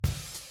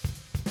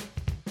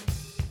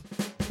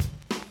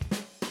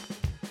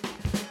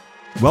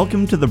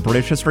Welcome to the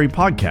British History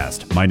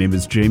Podcast. My name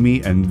is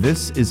Jamie, and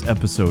this is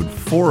episode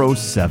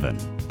 407,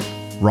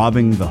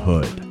 Robbing the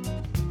Hood.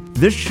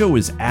 This show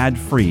is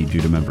ad-free due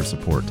to member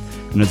support,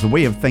 and as a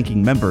way of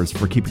thanking members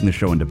for keeping the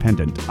show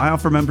independent, I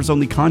offer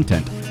members-only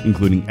content,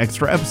 including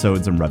extra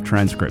episodes and rough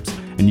transcripts,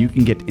 and you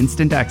can get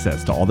instant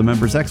access to all the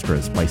members'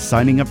 extras by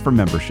signing up for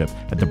membership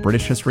at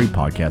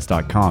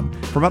thebritishhistorypodcast.com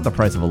for about the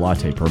price of a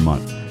latte per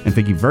month. And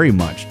thank you very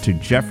much to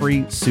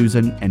Jeffrey,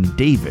 Susan, and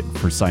David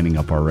for signing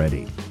up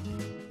already.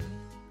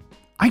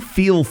 I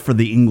feel for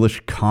the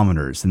English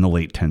commoners in the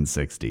late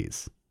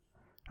 1060s.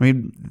 I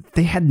mean,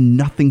 they had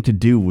nothing to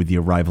do with the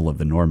arrival of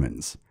the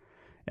Normans.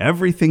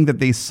 Everything that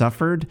they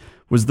suffered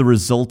was the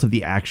result of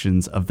the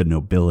actions of the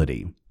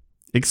nobility,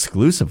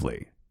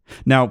 exclusively.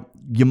 Now,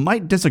 you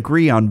might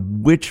disagree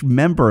on which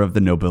member of the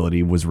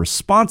nobility was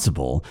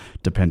responsible,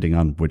 depending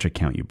on which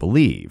account you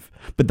believe,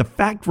 but the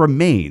fact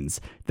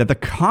remains that the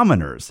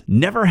commoners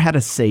never had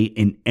a say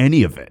in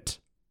any of it.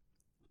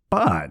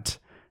 But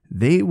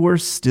they were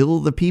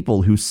still the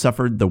people who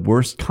suffered the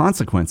worst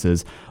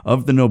consequences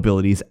of the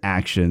nobility's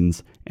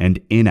actions and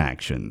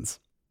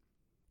inactions.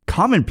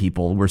 Common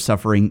people were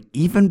suffering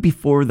even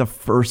before the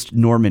first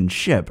Norman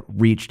ship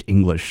reached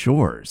English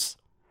shores.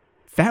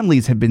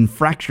 Families had been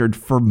fractured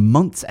for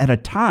months at a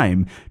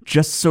time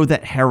just so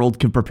that Harold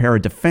could prepare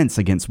a defense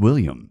against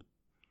William.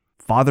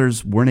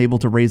 Fathers weren't able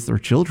to raise their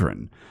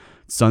children.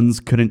 Sons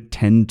couldn't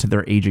tend to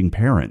their aging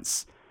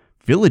parents.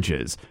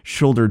 Villages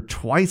shouldered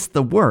twice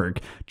the work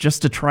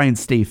just to try and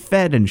stay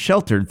fed and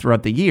sheltered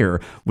throughout the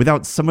year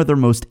without some of their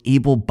most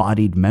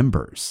able-bodied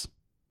members.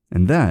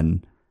 And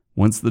then,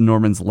 once the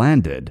Normans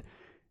landed,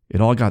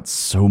 it all got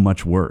so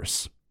much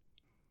worse.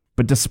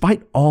 But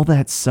despite all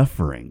that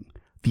suffering,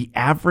 the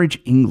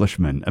average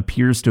Englishman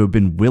appears to have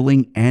been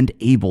willing and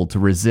able to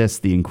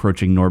resist the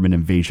encroaching Norman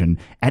invasion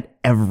at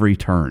every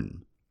turn.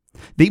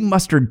 They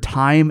mustered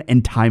time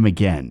and time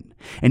again,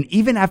 and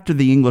even after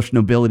the English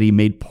nobility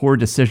made poor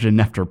decision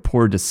after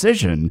poor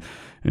decision,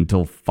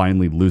 until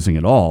finally losing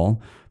it all,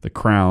 the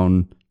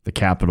crown, the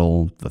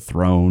capital, the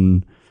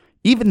throne,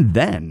 even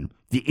then,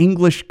 the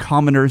English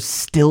commoners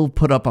still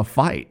put up a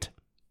fight.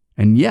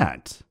 And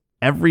yet,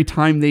 every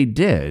time they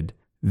did,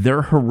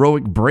 their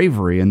heroic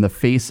bravery in the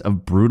face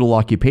of brutal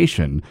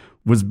occupation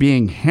was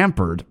being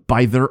hampered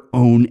by their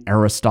own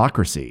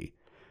aristocracy.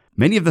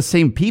 Many of the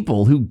same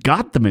people who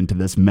got them into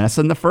this mess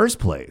in the first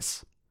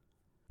place.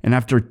 And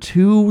after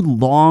 2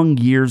 long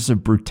years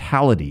of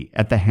brutality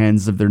at the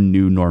hands of their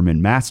new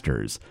Norman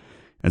masters,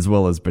 as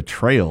well as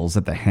betrayals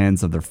at the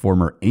hands of their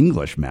former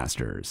English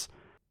masters,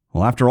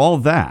 well, after all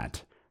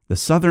that, the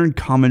southern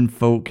common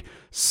folk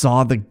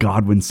saw the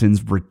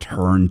Godwinsons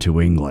return to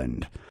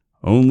England,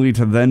 only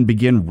to then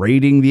begin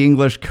raiding the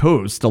English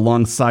coast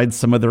alongside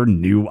some of their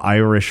new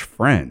Irish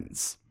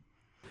friends.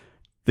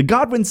 The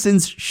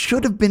Godwinsons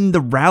should have been the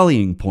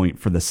rallying point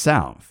for the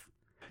South.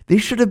 They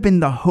should have been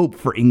the hope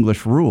for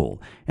English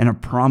rule and a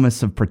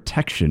promise of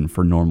protection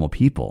for normal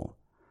people.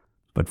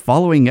 But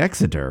following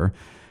Exeter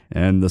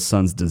and the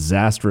Sun's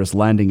disastrous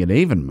landing at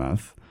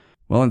Avonmouth,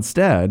 well,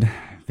 instead,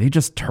 they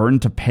just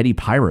turned to petty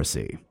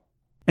piracy.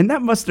 And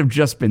that must have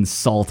just been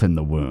salt in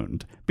the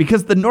wound,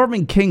 because the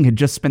Norman king had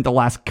just spent the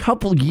last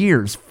couple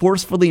years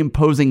forcefully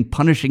imposing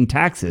punishing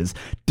taxes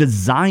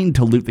designed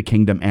to loot the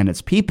kingdom and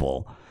its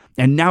people.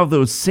 And now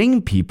those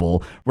same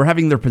people were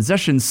having their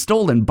possessions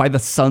stolen by the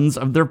sons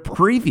of their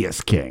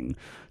previous king,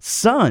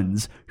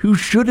 sons who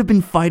should have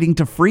been fighting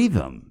to free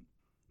them.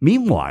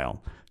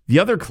 Meanwhile, the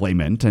other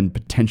claimant and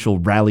potential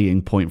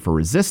rallying point for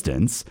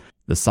resistance,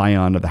 the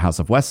scion of the House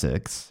of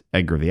Wessex,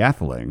 Edgar the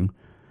Atheling,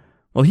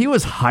 well, he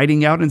was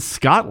hiding out in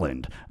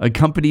Scotland,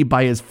 accompanied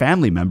by his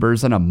family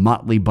members and a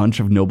motley bunch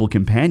of noble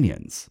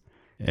companions.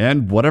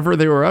 And whatever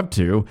they were up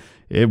to,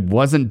 it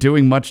wasn't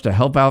doing much to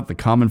help out the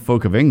common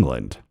folk of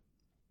England.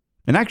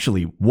 And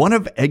actually, one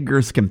of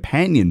Edgar's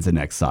companions in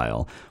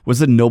exile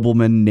was a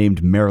nobleman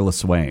named Merle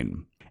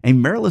Swain.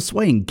 And Merle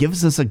Swain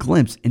gives us a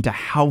glimpse into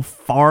how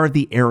far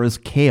the era's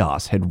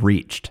chaos had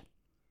reached.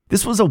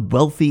 This was a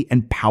wealthy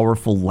and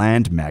powerful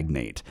land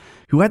magnate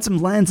who had some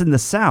lands in the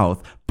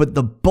south, but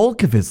the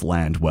bulk of his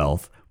land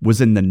wealth was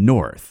in the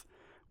north,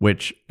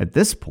 which, at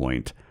this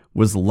point,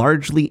 was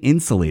largely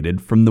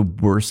insulated from the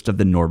worst of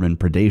the Norman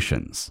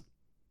predations.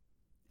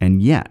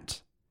 And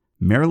yet,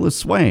 Merle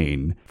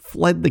Swain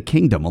fled the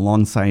kingdom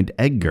alongside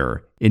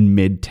Edgar in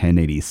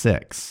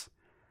mid-1086,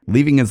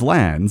 leaving his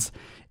lands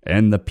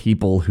and the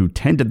people who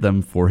tended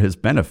them for his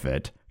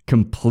benefit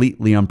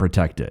completely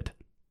unprotected.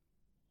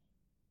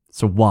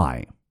 So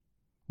why?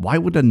 Why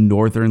would a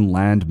northern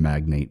land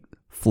magnate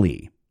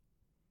flee?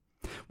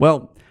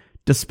 Well,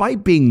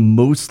 despite being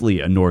mostly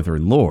a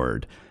northern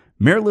lord,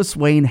 Merle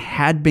Swain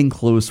had been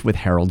close with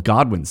Harold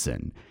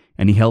Godwinson,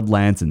 and he held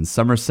lands in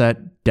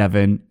Somerset,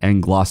 Devon,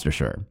 and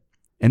Gloucestershire.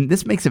 And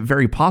this makes it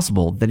very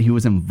possible that he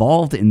was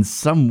involved in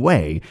some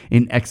way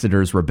in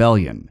Exeter's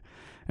rebellion.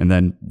 And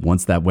then,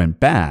 once that went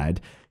bad,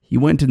 he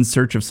went in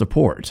search of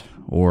support,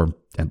 or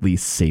at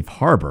least safe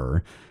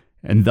harbor,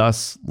 and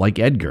thus, like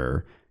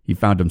Edgar, he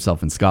found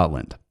himself in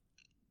Scotland.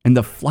 and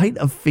the flight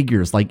of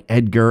figures like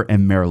Edgar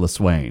and Mer le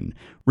Swain,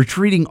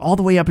 retreating all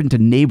the way up into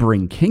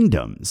neighboring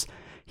kingdoms,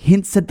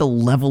 hints at the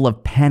level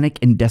of panic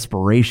and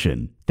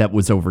desperation that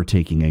was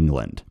overtaking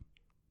England.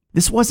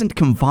 This wasn't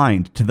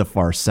confined to the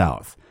far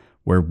south,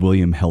 where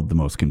William held the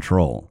most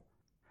control.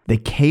 The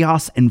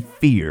chaos and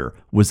fear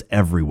was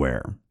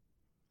everywhere.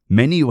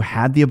 Many who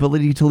had the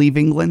ability to leave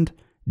England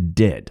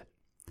did.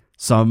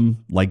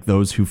 Some, like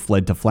those who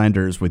fled to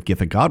Flanders with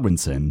Githa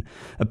Godwinson,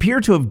 appear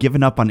to have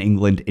given up on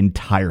England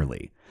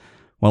entirely,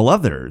 while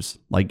others,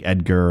 like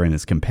Edgar and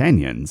his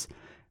companions,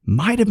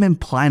 might have been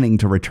planning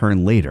to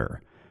return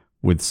later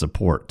with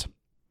support.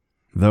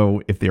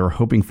 Though, if they were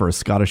hoping for a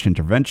Scottish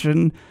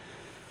intervention,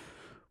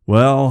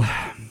 well,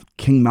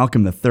 King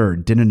Malcolm III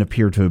didn't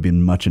appear to have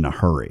been much in a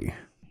hurry.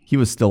 He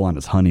was still on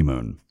his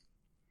honeymoon.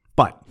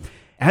 But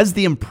as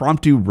the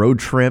impromptu road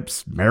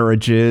trips,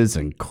 marriages,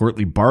 and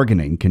courtly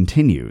bargaining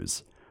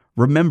continues,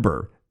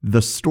 remember,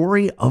 the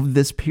story of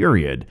this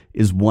period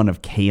is one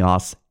of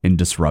chaos and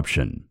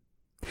disruption.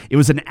 It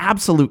was an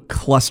absolute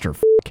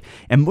clusterfuck,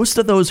 and most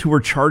of those who were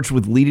charged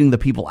with leading the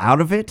people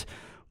out of it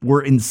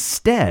were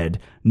instead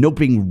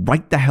noping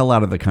right the hell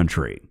out of the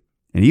country.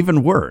 And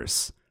even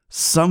worse,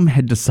 some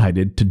had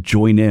decided to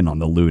join in on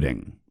the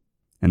looting.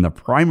 And the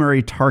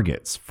primary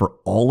targets for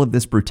all of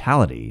this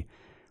brutality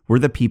were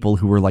the people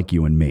who were like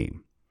you and me,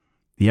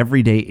 the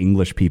everyday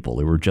English people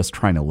who were just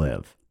trying to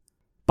live.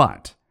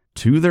 But,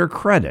 to their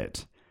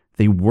credit,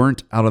 they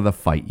weren't out of the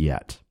fight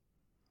yet.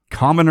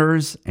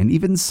 Commoners and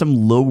even some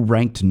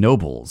low-ranked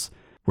nobles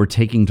were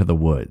taking to the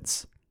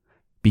woods,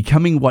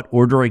 becoming what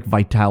Orderic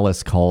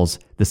Vitalis calls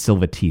the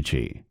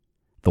Silvatici,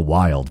 the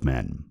wild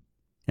men.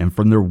 And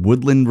from their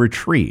woodland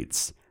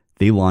retreats,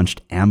 they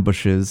launched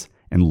ambushes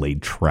and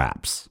laid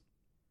traps.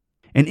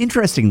 And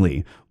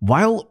interestingly,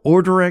 while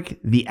Orderic,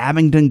 the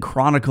Abingdon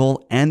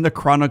Chronicle, and the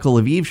Chronicle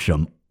of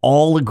Evesham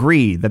all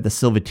agree that the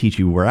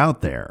Silvatici were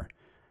out there,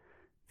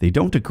 they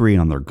don't agree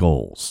on their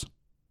goals.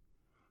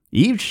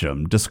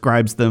 Evesham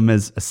describes them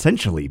as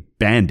essentially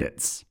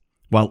bandits,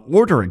 while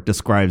Orderic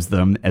describes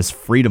them as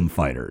freedom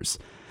fighters,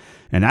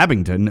 and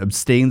Abingdon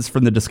abstains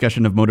from the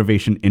discussion of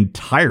motivation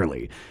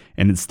entirely,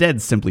 and instead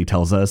simply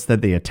tells us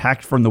that they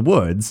attacked from the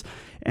woods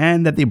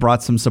and that they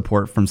brought some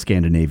support from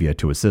Scandinavia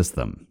to assist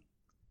them.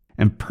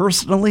 And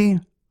personally,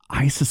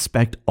 I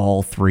suspect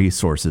all three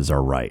sources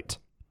are right.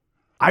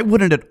 I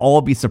wouldn't at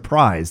all be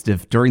surprised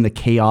if during the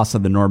chaos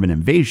of the Norman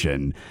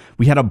invasion,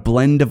 we had a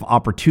blend of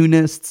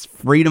opportunists,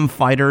 freedom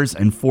fighters,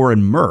 and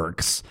foreign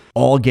mercs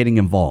all getting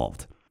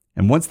involved.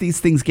 And once these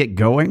things get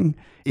going,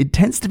 it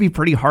tends to be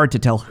pretty hard to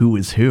tell who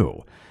is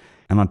who.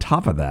 And on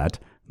top of that,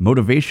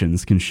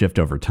 motivations can shift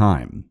over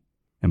time.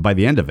 And by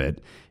the end of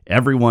it,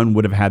 everyone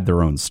would have had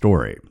their own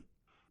story.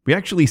 We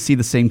actually see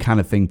the same kind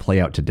of thing play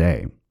out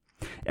today.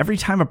 Every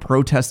time a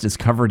protest is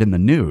covered in the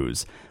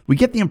news, we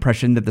get the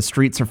impression that the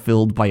streets are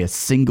filled by a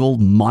single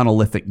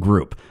monolithic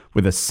group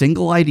with a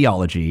single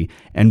ideology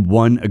and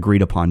one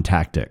agreed-upon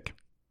tactic.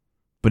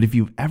 But if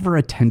you've ever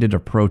attended a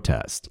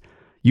protest,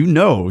 you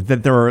know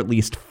that there are at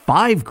least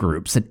 5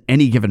 groups at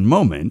any given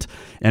moment,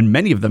 and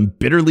many of them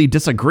bitterly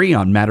disagree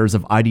on matters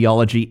of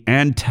ideology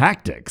and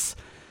tactics.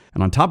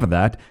 And on top of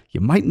that,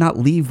 you might not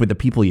leave with the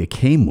people you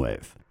came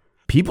with.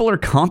 People are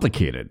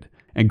complicated.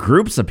 And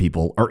groups of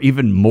people are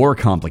even more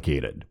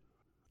complicated.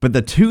 But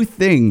the two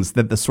things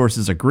that the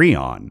sources agree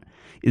on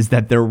is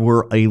that there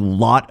were a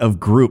lot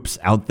of groups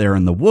out there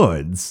in the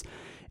woods,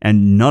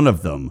 and none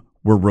of them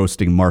were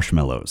roasting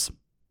marshmallows.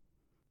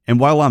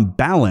 And while on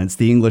balance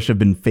the English have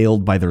been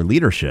failed by their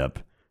leadership,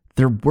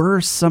 there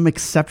were some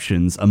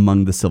exceptions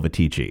among the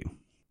Silvatici.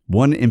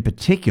 One in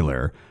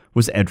particular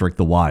was Edric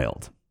the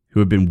Wild,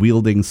 who had been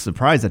wielding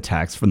surprise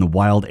attacks from the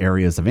wild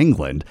areas of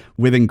England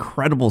with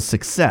incredible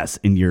success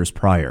in years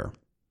prior.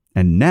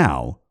 And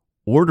now,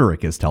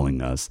 Orderic is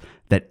telling us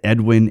that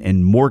Edwin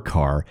and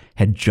Morcar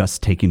had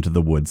just taken to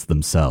the woods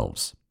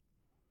themselves.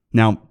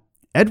 Now,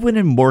 Edwin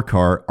and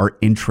Morcar are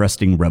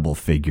interesting rebel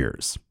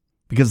figures,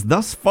 because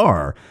thus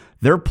far,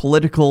 their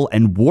political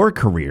and war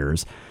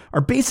careers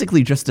are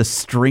basically just a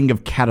string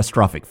of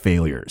catastrophic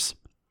failures.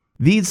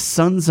 These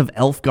sons of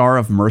Elfgar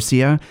of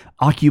Mercia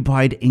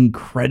occupied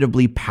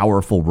incredibly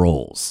powerful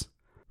roles,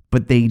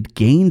 but they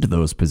gained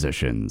those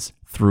positions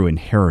through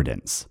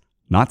inheritance,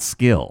 not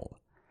skill.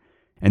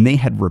 And they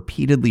had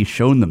repeatedly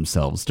shown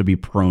themselves to be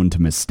prone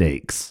to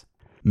mistakes.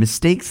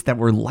 Mistakes that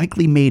were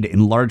likely made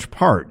in large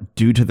part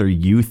due to their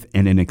youth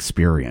and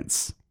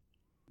inexperience.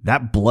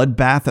 That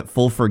bloodbath at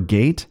Fulford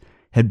Gate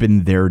had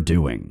been their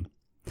doing.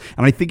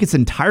 And I think it's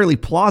entirely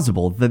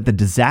plausible that the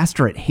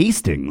disaster at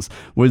Hastings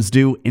was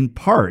due in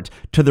part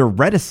to their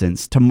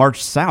reticence to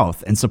march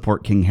south and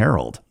support King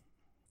Harold.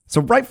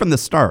 So right from the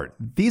start,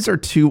 these are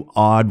two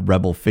odd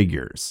rebel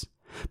figures.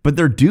 But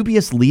their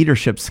dubious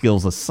leadership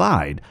skills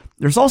aside,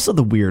 there's also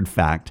the weird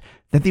fact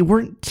that they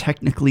weren't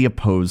technically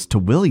opposed to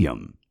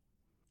William.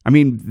 I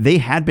mean, they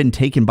had been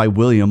taken by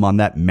William on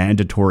that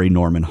mandatory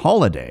Norman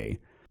holiday,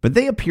 but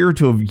they appear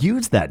to have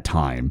used that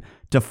time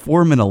to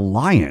form an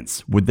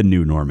alliance with the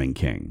new Norman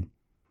king.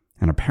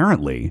 And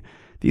apparently,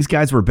 These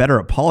guys were better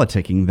at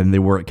politicking than they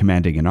were at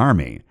commanding an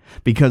army,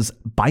 because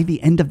by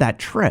the end of that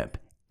trip,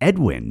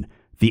 Edwin,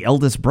 the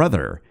eldest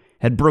brother,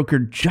 had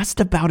brokered just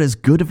about as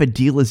good of a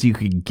deal as you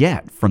could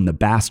get from the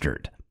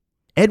bastard.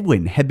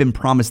 Edwin had been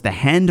promised the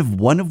hand of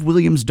one of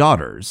William's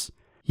daughters.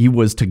 He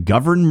was to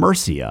govern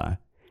Mercia,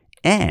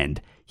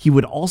 and he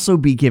would also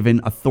be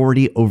given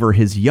authority over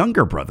his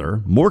younger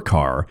brother,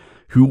 Morcar,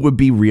 who would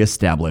be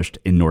reestablished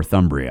in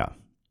Northumbria.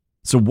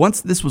 So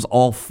once this was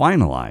all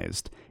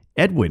finalized,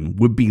 Edwin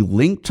would be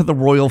linked to the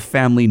royal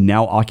family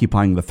now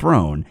occupying the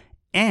throne,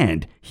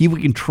 and he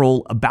would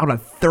control about a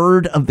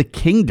third of the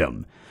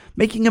kingdom,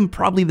 making him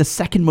probably the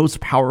second most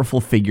powerful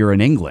figure in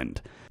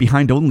England,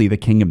 behind only the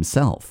king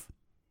himself.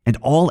 And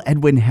all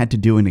Edwin had to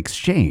do in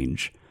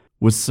exchange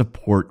was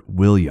support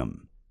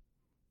William.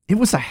 It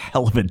was a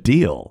hell of a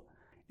deal,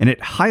 and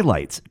it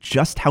highlights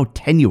just how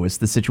tenuous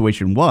the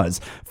situation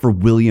was for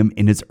William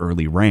in his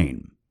early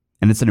reign.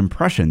 And it's an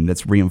impression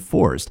that's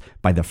reinforced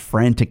by the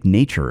frantic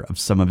nature of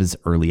some of his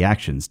early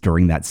actions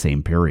during that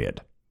same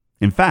period.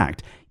 In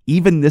fact,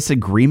 even this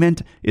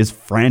agreement is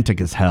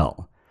frantic as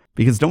hell.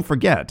 Because don't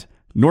forget,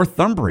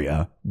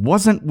 Northumbria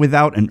wasn't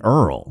without an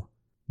earl.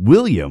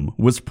 William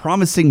was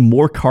promising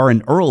Morcar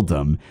an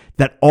earldom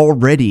that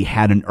already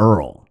had an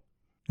earl.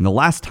 And the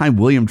last time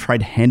William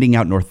tried handing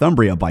out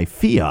Northumbria by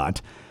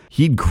fiat,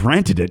 he'd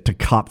granted it to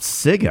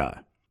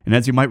Copsiga. And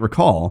as you might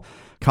recall,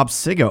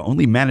 Copsiga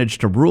only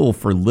managed to rule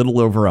for little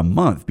over a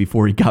month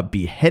before he got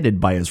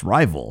beheaded by his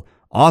rival,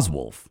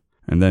 Oswulf.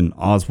 And then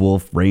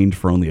Oswulf reigned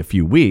for only a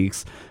few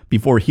weeks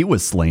before he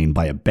was slain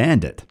by a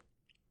bandit.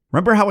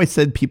 Remember how I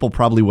said people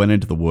probably went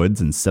into the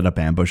woods and set up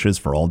ambushes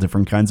for all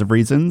different kinds of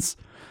reasons?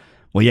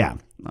 Well, yeah,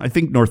 I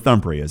think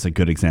Northumbria is a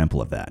good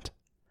example of that.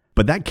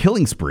 But that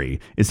killing spree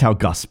is how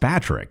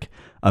Gospatric,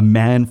 a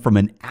man from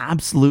an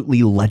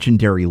absolutely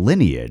legendary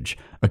lineage,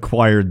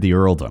 acquired the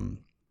earldom.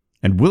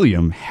 And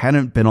William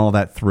hadn't been all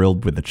that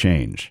thrilled with the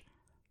change.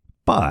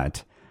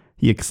 But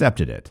he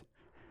accepted it,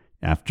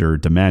 after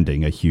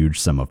demanding a huge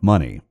sum of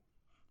money,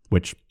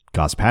 which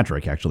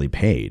Gospatric actually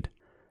paid.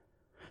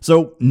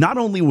 So not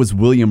only was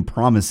William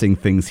promising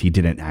things he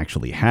didn't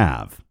actually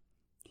have,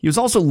 he was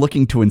also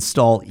looking to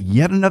install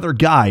yet another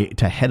guy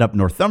to head up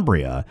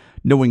Northumbria,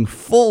 knowing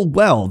full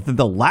well that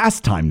the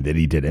last time that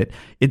he did it,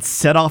 it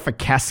set off a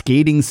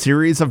cascading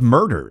series of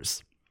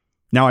murders.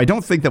 Now, I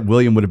don't think that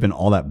William would have been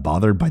all that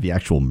bothered by the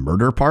actual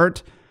murder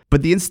part,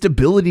 but the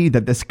instability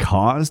that this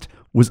caused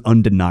was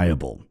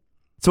undeniable.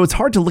 So it's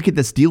hard to look at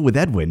this deal with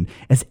Edwin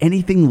as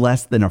anything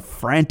less than a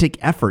frantic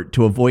effort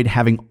to avoid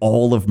having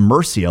all of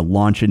Mercia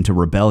launch into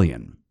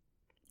rebellion.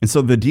 And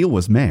so the deal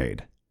was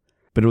made,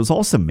 but it was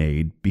also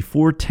made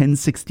before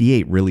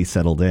 1068 really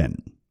settled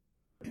in.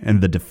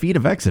 And the defeat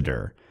of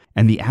Exeter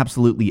and the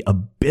absolutely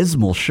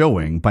abysmal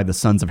showing by the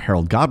sons of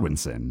Harold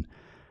Godwinson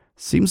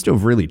seems to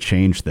have really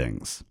changed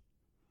things.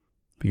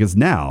 Because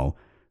now,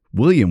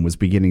 William was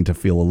beginning to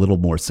feel a little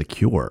more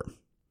secure.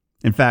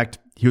 In fact,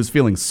 he was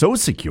feeling so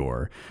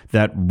secure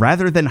that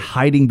rather than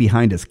hiding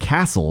behind his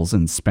castles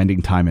and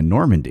spending time in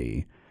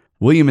Normandy,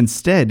 William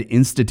instead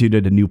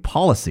instituted a new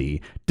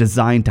policy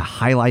designed to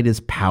highlight his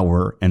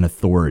power and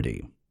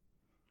authority.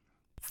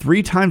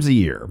 3 times a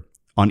year,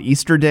 on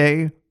Easter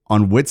Day,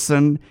 on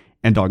Whitsun,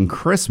 and on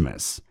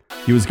Christmas,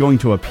 he was going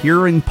to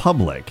appear in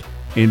public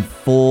in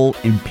full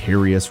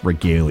imperious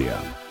regalia.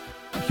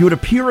 He would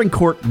appear in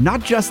court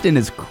not just in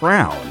his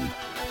crown,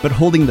 but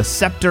holding the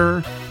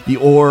scepter, the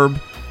orb,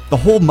 the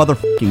whole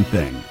motherfucking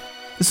thing.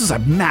 This was a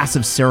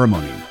massive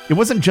ceremony. It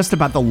wasn't just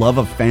about the love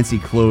of fancy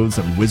clothes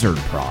and wizard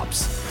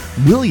props.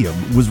 William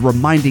was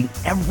reminding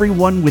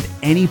everyone with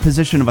any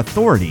position of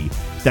authority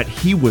that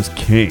he was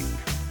king,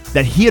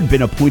 that he had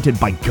been appointed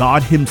by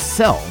God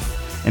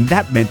himself, and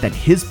that meant that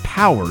his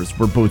powers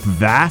were both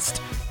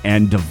vast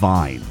and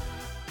divine.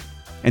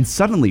 And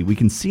suddenly we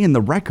can see in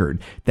the record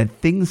that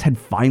things had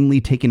finally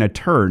taken a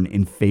turn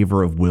in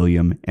favor of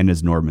William and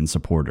his Norman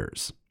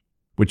supporters,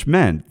 which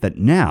meant that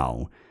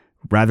now,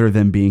 rather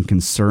than being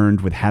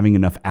concerned with having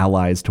enough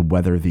allies to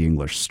weather the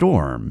English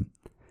storm,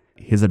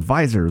 his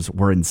advisors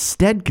were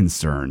instead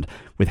concerned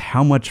with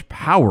how much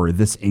power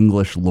this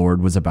English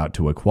lord was about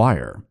to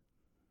acquire,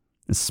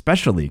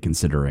 especially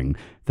considering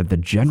that the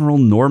general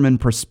Norman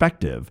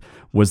perspective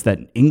was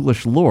that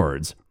English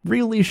lords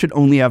really should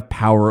only have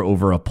power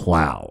over a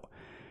plow.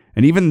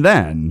 And even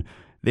then,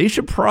 they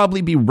should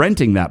probably be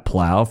renting that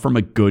plow from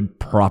a good,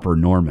 proper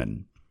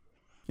Norman.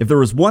 If there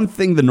was one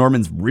thing the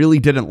Normans really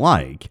didn't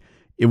like,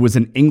 it was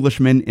an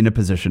Englishman in a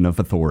position of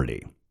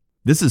authority.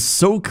 This is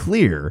so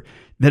clear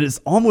that it's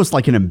almost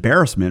like an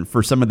embarrassment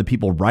for some of the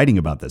people writing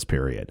about this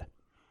period.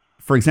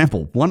 For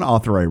example, one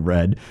author I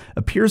read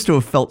appears to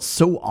have felt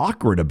so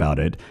awkward about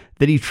it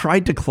that he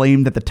tried to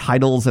claim that the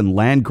titles and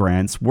land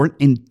grants weren't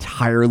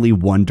entirely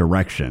one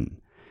direction.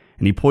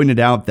 And he pointed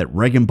out that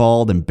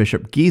Reginbald and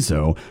Bishop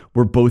Guizot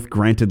were both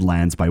granted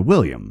lands by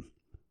William,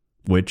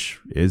 which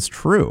is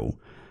true.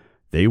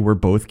 They were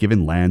both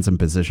given lands and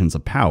positions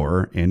of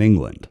power in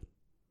England.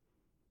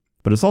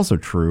 But it's also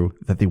true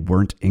that they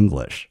weren't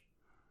English.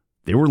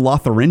 They were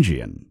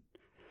Lotharingian.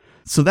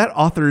 So that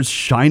author's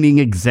shining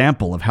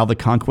example of how the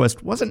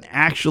conquest wasn't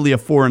actually a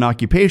foreign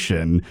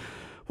occupation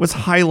was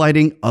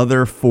highlighting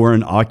other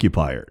foreign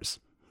occupiers.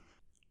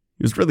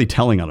 He was really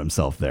telling on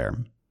himself there.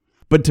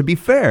 But to be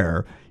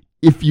fair,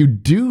 if you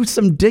do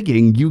some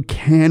digging, you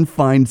can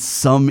find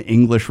some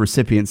English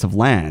recipients of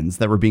lands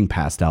that were being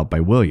passed out by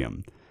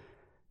William.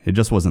 It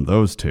just wasn't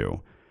those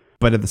two.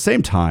 But at the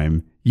same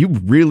time, you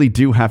really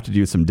do have to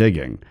do some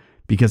digging,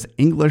 because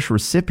English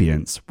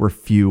recipients were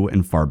few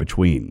and far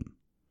between.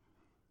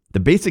 The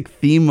basic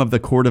theme of the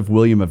court of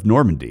William of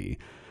Normandy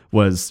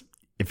was,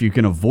 if you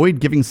can avoid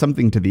giving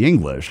something to the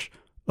English,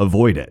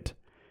 avoid it.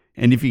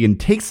 And if you can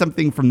take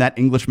something from that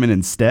Englishman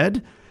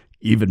instead,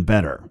 even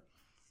better.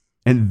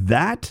 And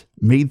that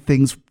made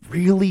things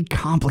really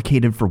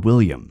complicated for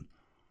William,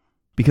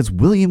 because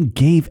William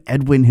gave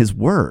Edwin his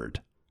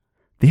word.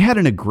 They had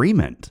an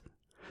agreement.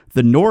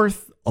 The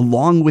North,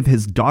 along with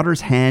his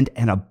daughter's hand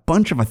and a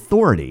bunch of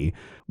authority,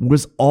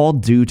 was all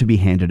due to be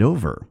handed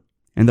over.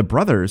 And the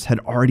brothers had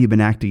already been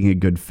acting in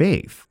good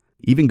faith,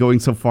 even going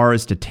so far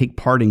as to take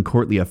part in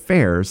courtly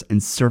affairs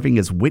and serving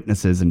as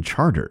witnesses and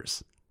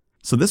charters.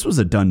 So this was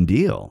a done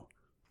deal.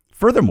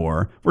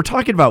 Furthermore, we're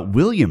talking about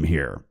William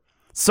here,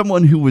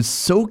 someone who was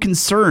so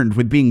concerned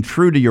with being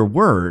true to your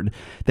word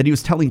that he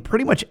was telling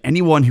pretty much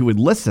anyone who would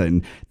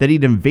listen that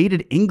he'd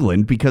invaded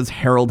England because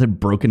Harold had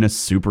broken a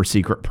super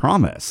secret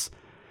promise.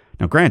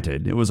 Now,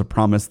 granted, it was a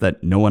promise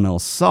that no one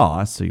else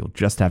saw, so you'll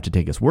just have to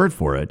take his word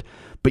for it,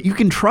 but you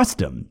can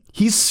trust him.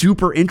 He's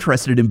super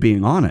interested in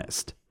being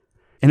honest.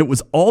 And it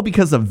was all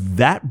because of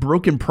that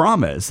broken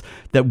promise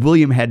that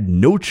William had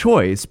no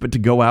choice but to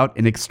go out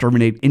and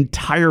exterminate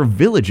entire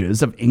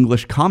villages of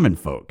English common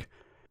folk.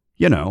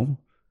 You know,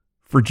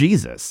 for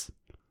Jesus.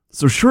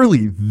 So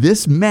surely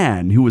this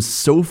man who was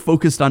so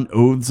focused on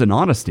oaths and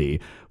honesty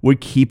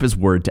would keep his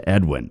word to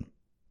Edwin.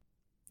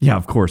 Yeah,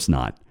 of course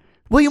not.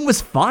 William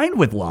was fine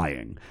with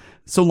lying,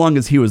 so long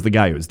as he was the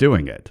guy who was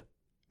doing it.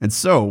 And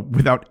so,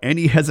 without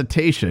any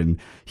hesitation,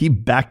 he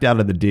backed out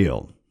of the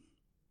deal.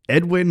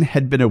 Edwin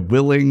had been a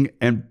willing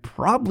and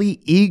probably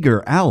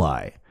eager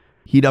ally.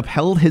 He'd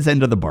upheld his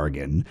end of the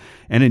bargain,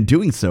 and in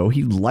doing so,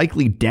 he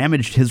likely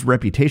damaged his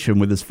reputation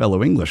with his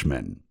fellow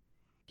Englishmen.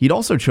 He'd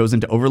also chosen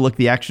to overlook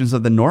the actions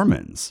of the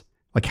Normans,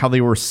 like how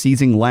they were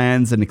seizing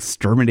lands and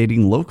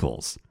exterminating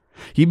locals.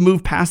 He'd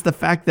moved past the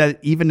fact that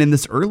even in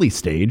this early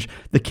stage,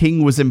 the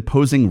king was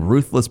imposing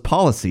ruthless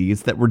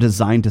policies that were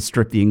designed to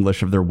strip the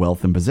English of their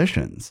wealth and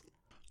positions.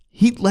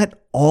 He'd let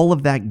all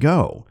of that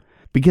go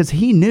because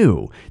he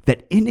knew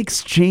that in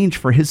exchange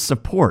for his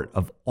support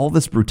of all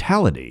this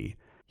brutality,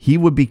 he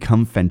would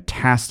become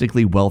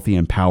fantastically wealthy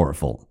and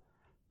powerful,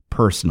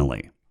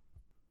 personally.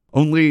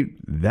 Only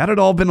that had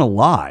all been a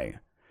lie.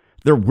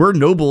 There were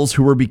nobles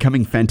who were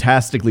becoming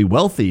fantastically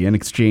wealthy in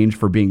exchange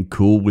for being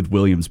cool with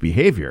William's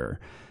behavior,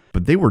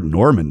 but they were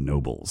Norman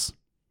nobles.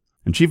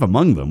 And chief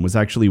among them was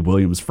actually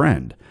William's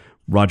friend,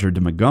 Roger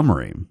de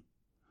Montgomery.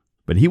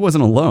 But he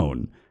wasn't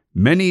alone.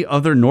 Many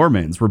other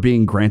Normans were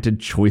being granted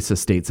choice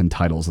estates and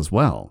titles as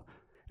well.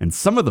 And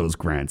some of those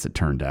grants, it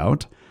turned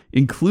out,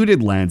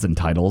 included lands and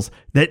titles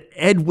that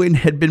Edwin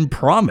had been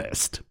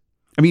promised.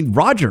 I mean,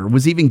 Roger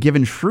was even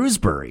given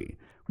Shrewsbury,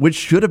 which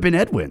should have been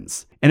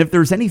Edwin's. And if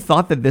there's any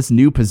thought that this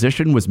new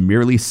position was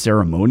merely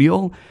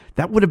ceremonial,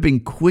 that would have been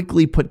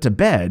quickly put to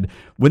bed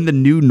when the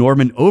new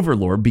Norman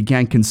overlord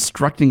began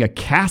constructing a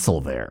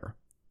castle there.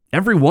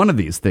 Every one of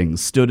these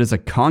things stood as a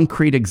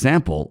concrete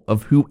example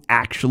of who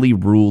actually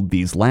ruled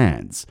these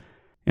lands.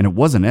 And it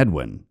wasn't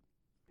Edwin.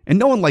 And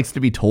no one likes to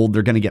be told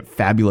they're going to get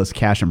fabulous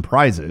cash and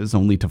prizes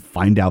only to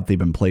find out they've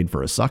been played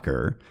for a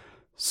sucker.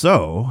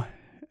 So,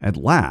 at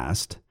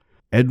last,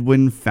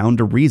 Edwin found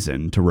a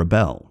reason to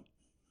rebel.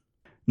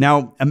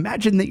 Now,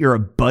 imagine that you're a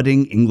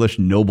budding English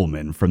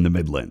nobleman from the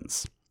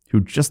Midlands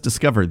who just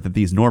discovered that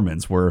these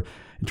Normans were,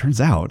 it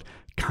turns out,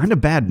 kind of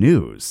bad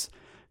news.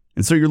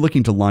 And so you're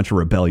looking to launch a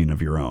rebellion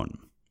of your own.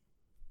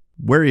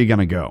 Where are you going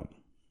to go?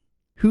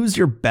 Who's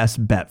your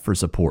best bet for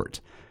support?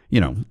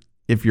 You know,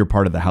 if you're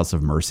part of the House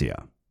of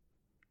Mercia.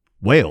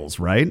 Wales,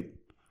 right?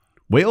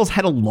 Wales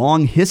had a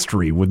long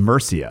history with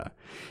Mercia.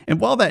 And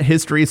while that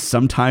history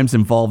sometimes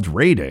involved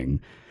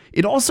raiding,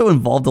 it also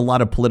involved a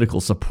lot of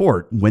political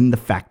support when the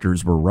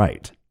factors were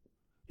right.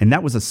 And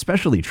that was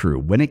especially true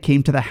when it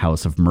came to the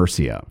House of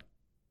Mercia.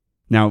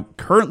 Now,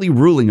 currently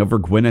ruling over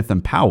Gwynedd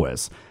and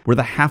Powys were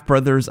the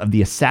half-brothers of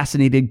the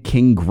assassinated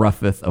King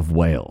Gruffydd of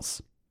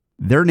Wales.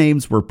 Their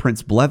names were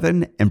Prince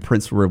Blethyn and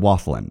Prince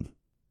Rhywallyn.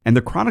 And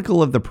the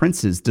Chronicle of the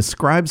Princes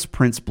describes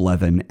Prince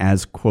Blethyn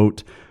as,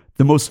 quote,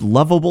 the most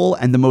lovable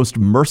and the most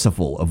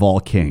merciful of all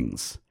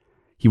kings.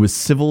 He was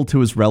civil to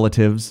his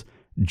relatives,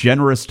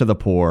 generous to the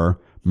poor,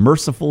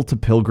 merciful to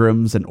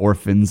pilgrims and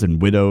orphans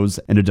and widows,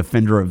 and a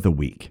defender of the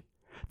weak.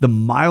 The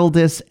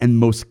mildest and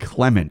most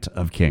clement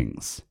of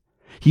kings.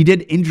 He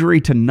did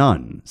injury to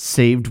none,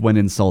 saved when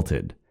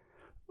insulted.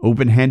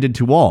 Open-handed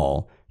to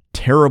all,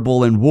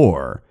 terrible in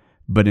war,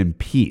 but in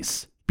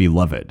peace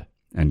beloved,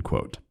 end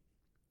quote.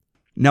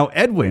 Now,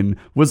 Edwin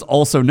was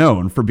also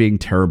known for being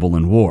terrible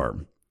in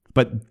war,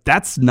 but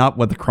that's not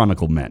what the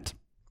Chronicle meant.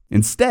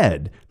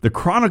 Instead, the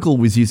Chronicle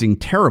was using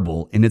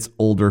terrible in its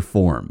older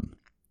form.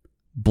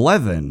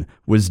 Blethyn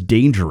was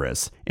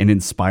dangerous and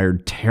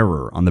inspired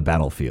terror on the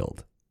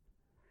battlefield.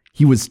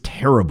 He was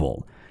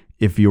terrible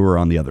if you were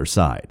on the other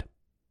side.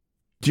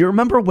 Do you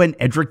remember when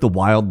Edric the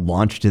Wild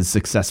launched his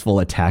successful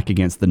attack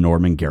against the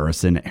Norman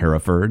garrison at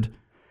Hereford,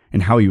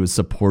 and how he was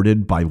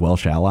supported by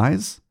Welsh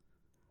allies?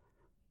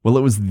 Well,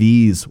 it was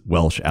these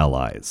Welsh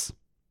allies.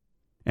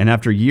 And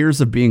after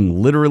years of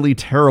being literally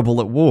terrible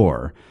at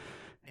war,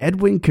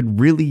 Edwin could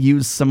really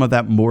use some of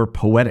that more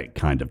poetic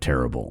kind of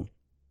terrible.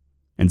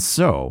 And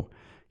so,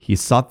 he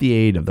sought the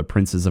aid of the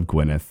princes of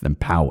Gwynedd and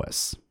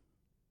Powys.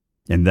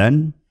 And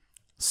then,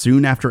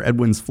 soon after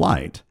Edwin's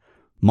flight,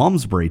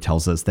 Malmesbury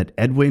tells us that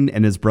Edwin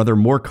and his brother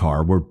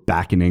Morcar were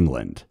back in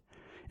England,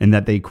 and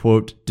that they,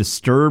 quote,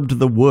 disturbed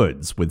the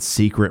woods with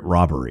secret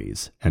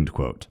robberies, end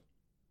quote.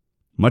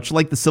 Much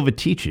like the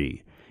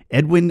Silvatici,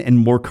 Edwin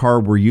and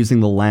Morcar were using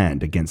the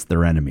land against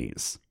their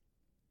enemies.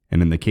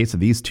 And in the case of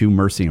these two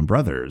Mercian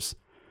brothers,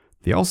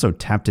 they also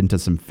tapped into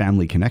some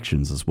family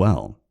connections as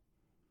well.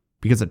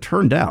 Because it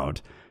turned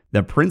out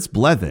that Prince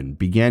Blethyn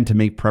began to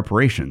make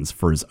preparations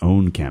for his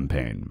own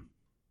campaign.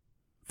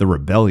 The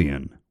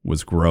rebellion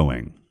was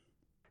growing.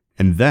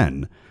 And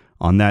then,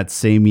 on that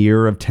same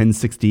year of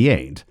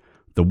 1068,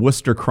 the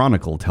Worcester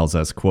Chronicle tells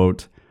us,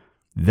 quote,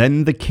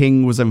 "Then the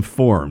king was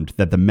informed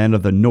that the men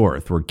of the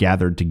north were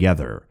gathered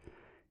together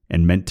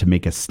and meant to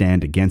make a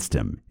stand against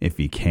him if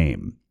he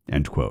came,"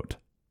 end quote.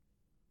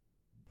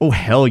 Oh,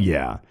 hell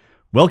yeah.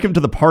 Welcome to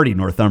the party,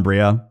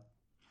 Northumbria.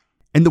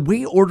 And the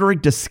way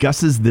Orderic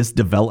discusses this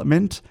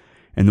development,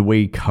 and the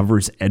way he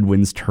covers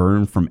Edwin's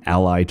turn from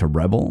ally to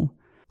rebel,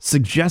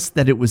 suggests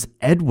that it was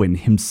Edwin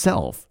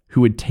himself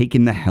who had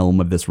taken the helm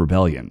of this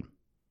rebellion.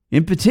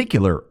 In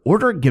particular,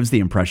 Orderic gives the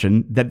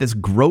impression that this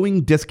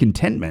growing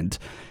discontentment,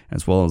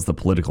 as well as the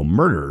political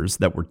murders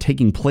that were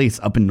taking place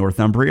up in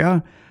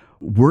Northumbria,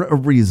 were a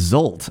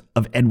result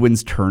of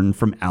Edwin's turn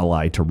from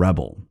ally to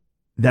rebel.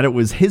 That it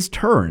was his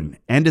turn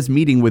and his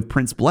meeting with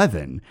Prince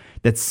Blethyn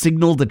that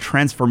signaled a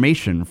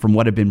transformation from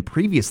what had been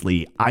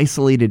previously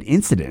isolated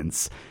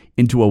incidents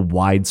into a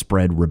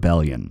widespread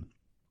rebellion.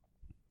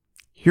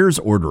 Here's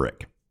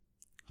Orderic.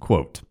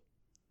 Quote,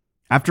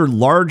 "After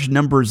large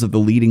numbers of the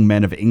leading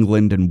men of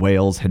England and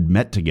Wales had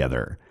met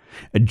together,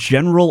 a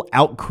general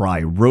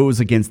outcry rose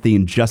against the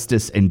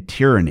injustice and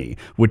tyranny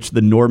which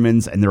the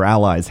Normans and their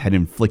allies had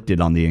inflicted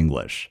on the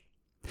English.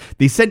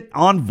 They sent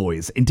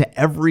envoys into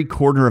every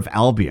corner of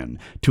Albion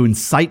to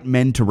incite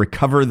men to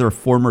recover their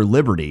former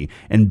liberty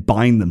and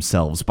bind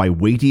themselves by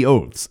weighty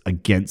oaths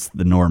against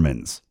the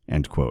Normans,"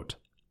 end quote.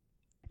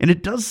 And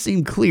it does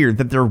seem clear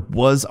that there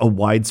was a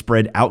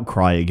widespread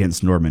outcry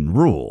against Norman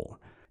rule,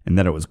 and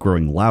that it was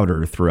growing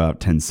louder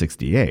throughout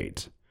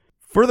 1068.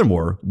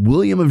 Furthermore,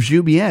 William of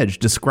Jumièges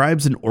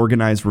describes an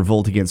organized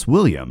revolt against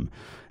William,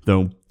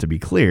 though, to be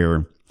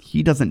clear,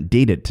 he doesn't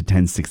date it to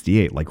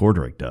 1068 like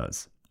Orderic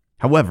does.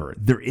 However,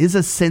 there is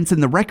a sense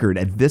in the record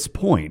at this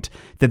point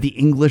that the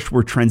English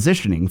were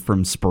transitioning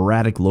from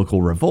sporadic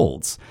local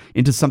revolts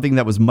into something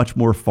that was much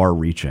more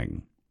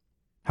far-reaching.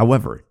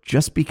 However,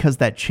 just because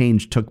that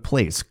change took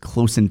place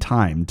close in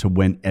time to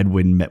when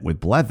Edwin met with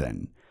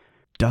Blethyn,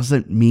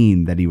 doesn't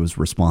mean that he was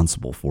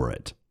responsible for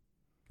it.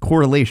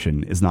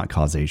 Correlation is not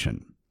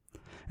causation.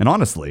 And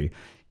honestly,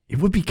 it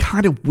would be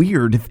kind of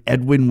weird if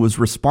Edwin was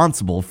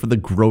responsible for the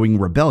growing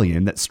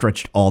rebellion that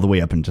stretched all the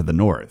way up into the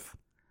north.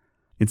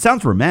 It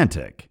sounds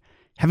romantic,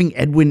 having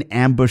Edwin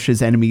ambush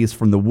his enemies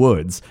from the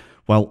woods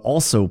while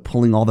also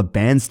pulling all the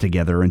bands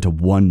together into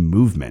one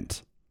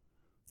movement.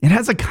 It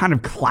has a kind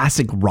of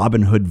classic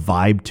Robin Hood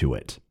vibe to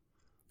it.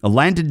 A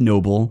landed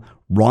noble,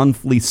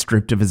 wrongfully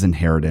stripped of his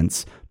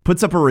inheritance,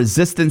 puts up a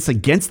resistance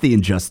against the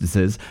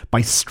injustices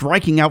by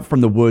striking out from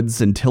the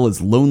woods until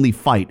his lonely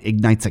fight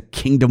ignites a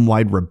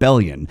kingdom-wide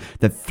rebellion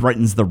that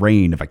threatens the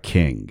reign of a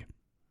king.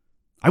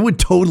 I would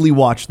totally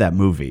watch that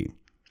movie.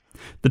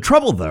 The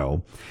trouble,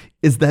 though,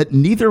 is that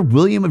neither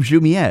William of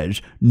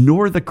Jumièges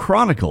nor the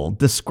Chronicle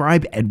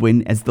describe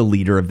Edwin as the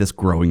leader of this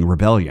growing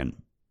rebellion.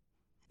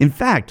 In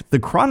fact, the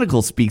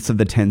Chronicle speaks of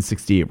the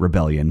 1068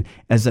 rebellion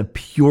as a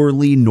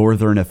purely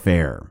northern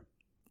affair,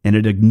 and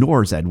it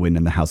ignores Edwin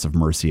and the House of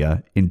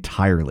Mercia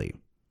entirely.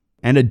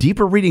 And a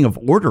deeper reading of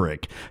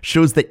Orderic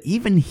shows that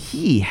even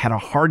he had a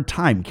hard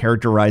time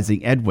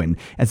characterizing Edwin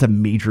as a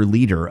major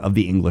leader of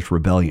the English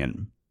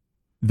rebellion.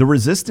 The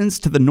resistance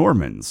to the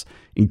Normans,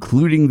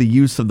 including the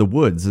use of the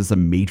woods as a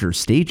major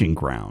staging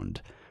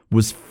ground,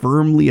 was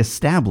firmly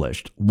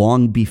established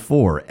long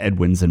before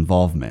Edwin's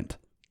involvement.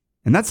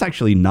 And that's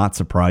actually not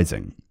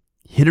surprising.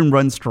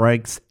 Hit-and-run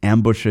strikes,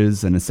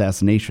 ambushes, and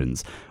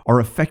assassinations are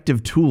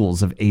effective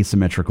tools of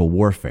asymmetrical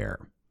warfare.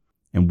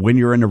 And when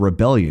you're in a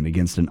rebellion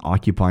against an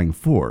occupying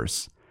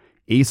force,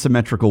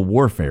 asymmetrical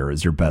warfare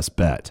is your best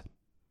bet.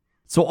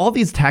 So all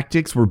these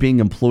tactics were being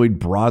employed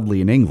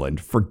broadly in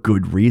England for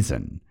good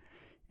reason,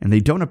 and they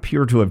don't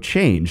appear to have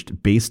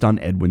changed based on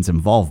Edwin's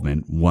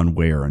involvement one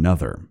way or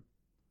another.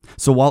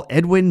 So while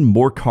Edwin,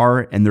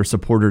 Morcar, and their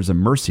supporters in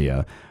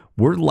Mercia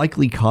were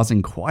likely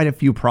causing quite a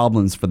few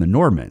problems for the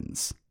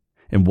Normans,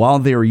 And while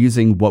they were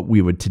using what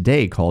we would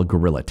today call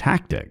guerrilla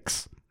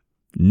tactics,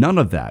 none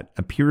of that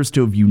appears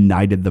to have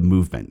united the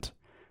movement,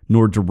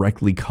 nor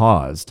directly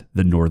caused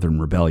the Northern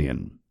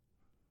Rebellion.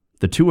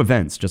 The two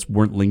events just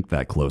weren't linked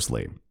that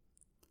closely.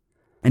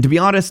 And to be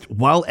honest,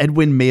 while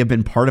Edwin may have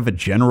been part of a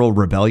general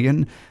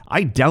rebellion,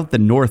 I doubt the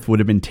North would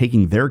have been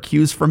taking their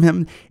cues from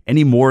him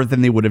any more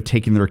than they would have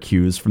taken their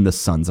cues from the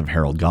sons of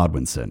Harold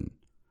Godwinson.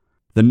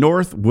 The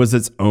North was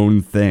its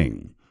own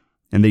thing,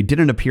 and they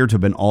didn't appear to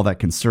have been all that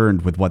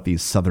concerned with what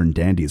these Southern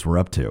dandies were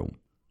up to.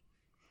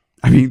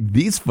 I mean,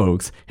 these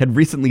folks had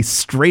recently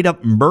straight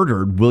up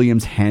murdered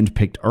William's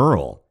hand-picked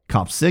Earl,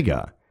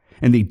 Copsiga,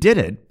 and they did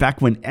it back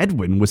when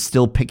Edwin was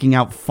still picking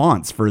out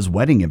fonts for his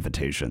wedding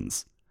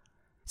invitations.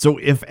 So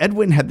if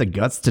Edwin had the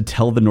guts to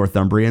tell the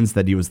Northumbrians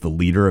that he was the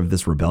leader of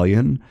this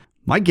rebellion,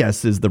 my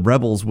guess is the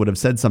rebels would have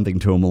said something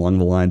to him along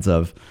the lines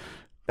of,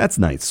 "That's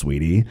nice,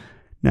 sweetie.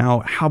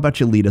 Now, how about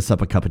you lead us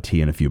up a cup of tea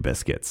and a few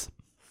biscuits?"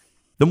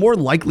 The more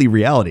likely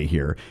reality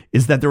here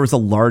is that there was a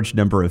large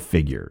number of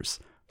figures,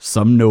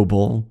 some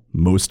noble,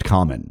 most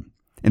common,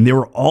 and they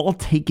were all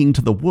taking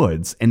to the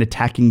woods and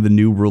attacking the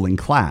new ruling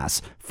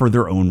class for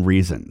their own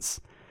reasons,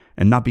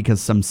 and not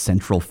because some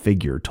central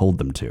figure told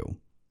them to.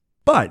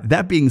 But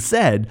that being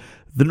said,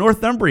 the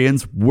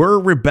Northumbrians were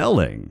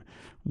rebelling,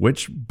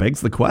 which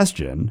begs the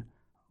question,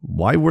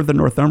 why were the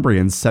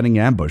Northumbrians setting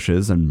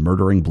ambushes and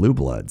murdering blue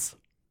bloods?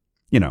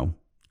 You know,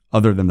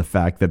 other than the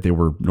fact that they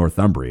were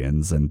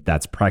Northumbrians, and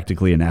that's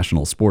practically a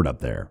national sport up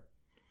there.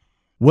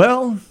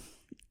 Well,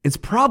 it's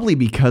probably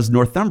because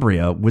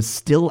Northumbria was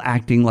still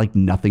acting like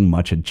nothing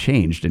much had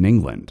changed in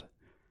England.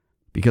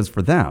 Because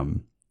for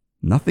them,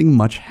 nothing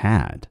much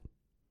had.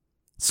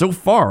 So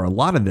far, a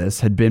lot of this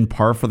had been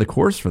par for the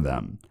course for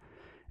them,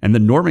 and the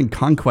Norman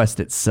conquest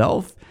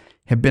itself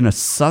had been a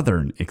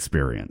southern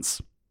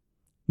experience.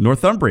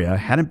 Northumbria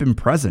hadn't been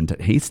present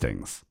at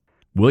Hastings.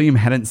 William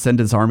hadn't sent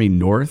his army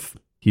north.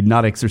 He'd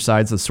not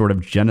exercised the sort of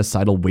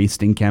genocidal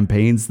wasting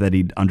campaigns that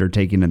he'd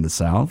undertaken in the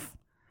south.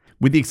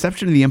 With the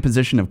exception of the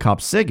imposition of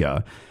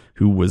Copsiga,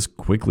 who was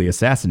quickly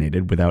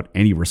assassinated without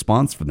any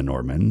response from the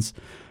Normans,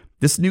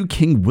 this new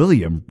King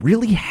William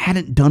really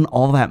hadn't done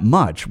all that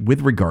much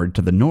with regard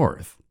to the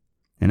North.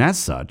 And as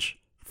such,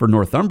 for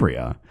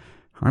Northumbria,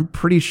 I'm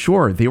pretty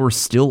sure they were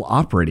still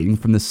operating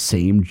from the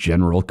same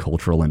general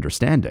cultural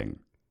understanding.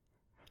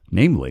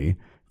 Namely,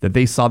 that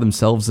they saw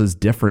themselves as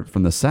different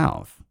from the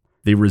South.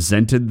 They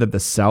resented that the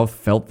South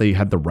felt they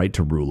had the right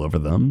to rule over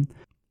them,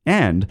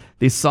 and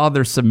they saw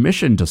their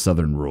submission to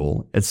Southern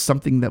rule as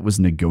something that was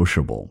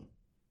negotiable.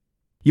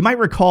 You might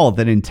recall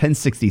that in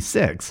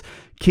 1066,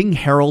 King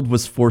Harold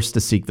was forced to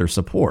seek their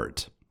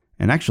support.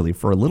 And actually,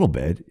 for a little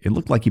bit, it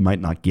looked like he might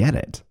not get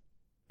it.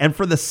 And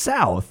for the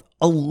South,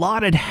 a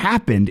lot had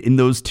happened in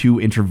those 2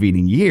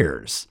 intervening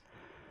years.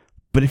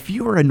 But if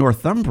you were a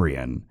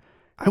Northumbrian,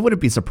 I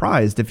wouldn't be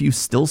surprised if you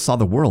still saw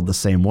the world the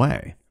same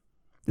way.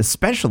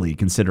 Especially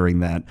considering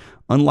that,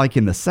 unlike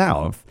in the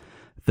South,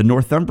 the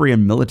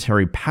Northumbrian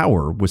military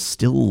power was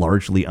still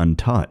largely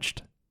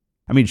untouched.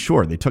 I mean,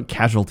 sure, they took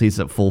casualties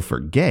at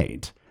Fulford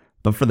Gate,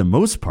 but for the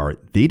most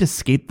part, they'd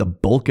escaped the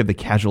bulk of the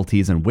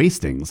casualties and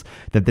wastings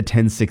that the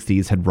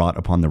 1060s had wrought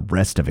upon the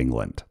rest of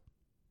England.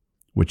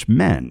 Which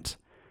meant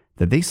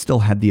that they still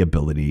had the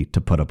ability to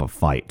put up a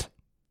fight.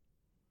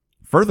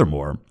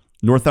 Furthermore,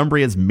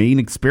 Northumbria's main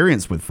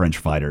experience with French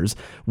fighters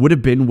would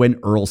have been when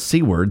Earl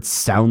Siward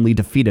soundly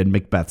defeated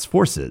Macbeth's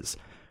forces,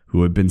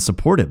 who had been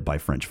supported by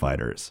French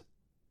fighters.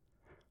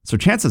 So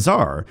chances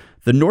are,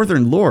 the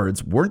northern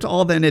lords weren't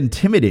all that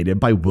intimidated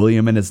by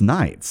William and his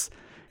knights,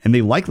 and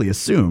they likely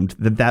assumed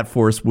that that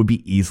force would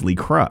be easily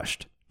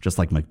crushed, just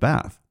like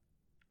Macbeth.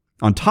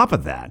 On top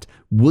of that,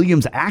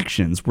 William's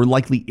actions were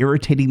likely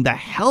irritating the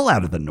hell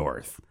out of the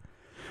North.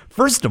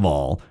 First of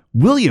all,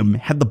 William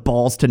had the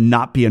balls to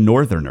not be a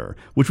northerner,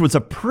 which was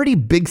a pretty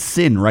big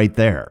sin right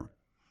there.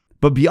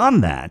 But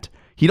beyond that,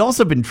 he'd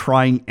also been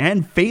trying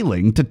and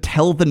failing to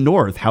tell the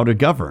North how to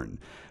govern,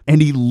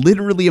 and he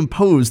literally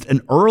imposed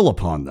an earl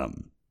upon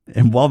them.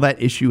 And while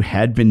that issue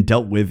had been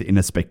dealt with in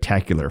a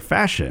spectacular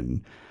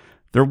fashion,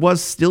 there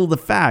was still the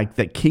fact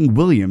that King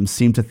William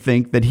seemed to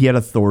think that he had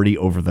authority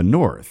over the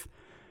North,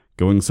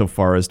 going so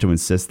far as to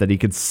insist that he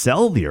could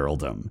sell the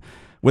earldom,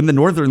 when the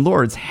northern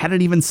lords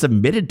hadn't even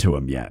submitted to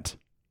him yet.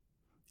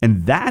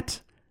 And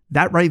that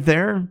right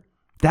there,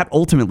 that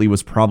ultimately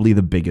was probably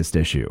the biggest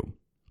issue.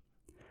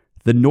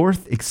 The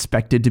North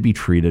expected to be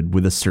treated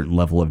with a certain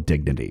level of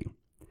dignity,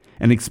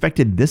 and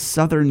expected this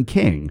southern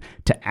king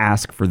to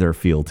ask for their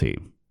fealty.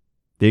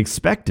 They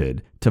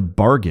expected to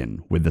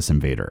bargain with this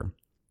invader,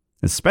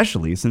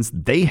 especially since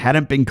they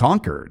hadn't been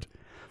conquered.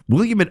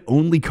 William had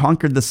only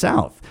conquered the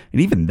South, and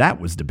even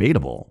that was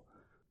debatable.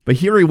 But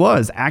here he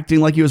was, acting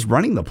like he was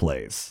running the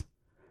place.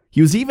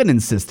 He was even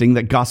insisting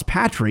that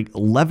Gospatrick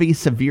levy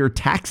severe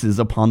taxes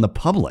upon the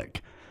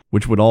public,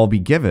 which would all be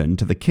given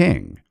to the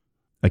king.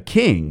 A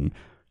king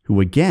who,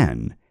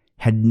 again,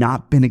 had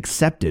not been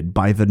accepted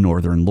by the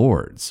northern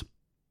lords.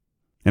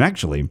 And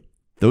actually,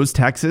 those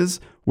taxes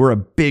were a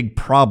big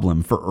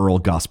problem for Earl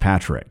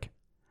Gospatrick,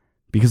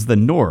 because the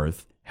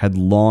North had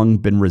long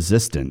been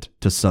resistant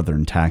to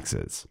southern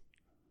taxes.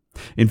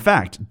 In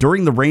fact,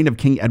 during the reign of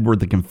King Edward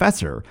the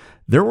Confessor,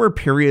 there were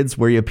periods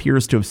where he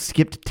appears to have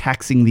skipped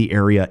taxing the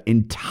area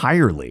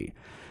entirely,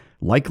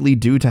 likely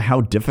due to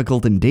how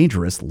difficult and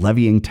dangerous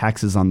levying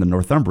taxes on the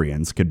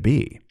Northumbrians could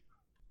be.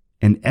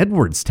 And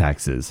Edward's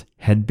taxes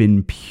had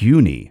been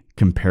puny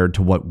compared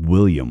to what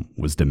William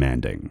was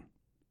demanding.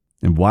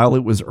 And while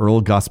it was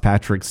Earl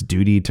Gospatric's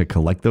duty to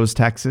collect those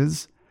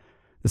taxes,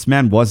 this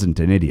man wasn't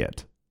an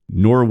idiot,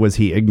 nor was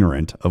he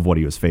ignorant of what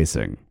he was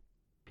facing.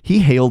 He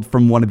hailed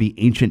from one of the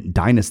ancient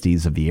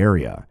dynasties of the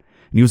area,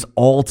 and he was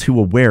all too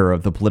aware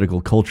of the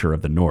political culture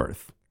of the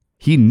North.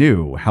 He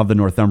knew how the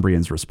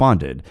Northumbrians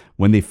responded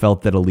when they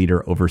felt that a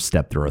leader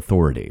overstepped their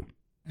authority.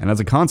 And as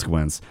a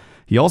consequence,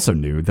 he also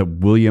knew that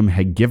William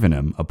had given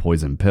him a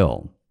poison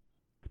pill.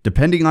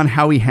 Depending on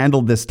how he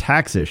handled this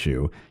tax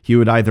issue, he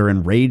would either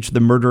enrage the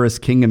murderous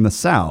king in the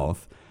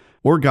south,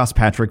 or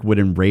Gospatric would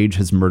enrage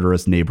his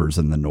murderous neighbors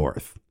in the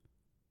north.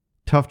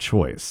 Tough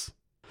choice.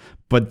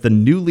 But the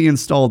newly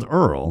installed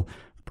Earl,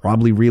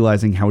 probably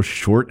realizing how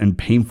short and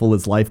painful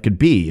his life could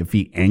be if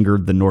he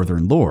angered the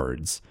northern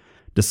lords,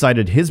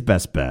 decided his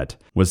best bet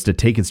was to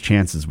take his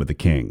chances with the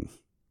king.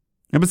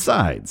 And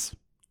besides,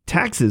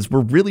 taxes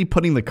were really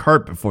putting the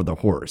cart before the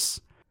horse.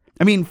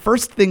 I mean,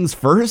 first things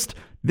first,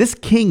 this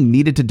king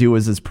needed to do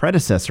as his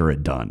predecessor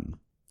had done.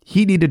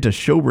 He needed to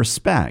show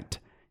respect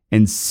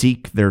and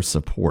seek their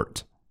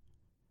support.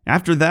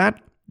 After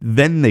that,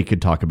 then they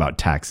could talk about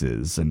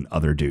taxes and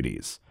other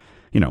duties.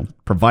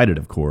 Provided,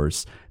 of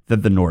course,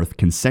 that the North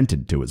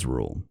consented to his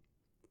rule.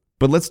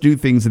 But let's do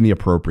things in the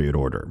appropriate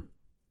order.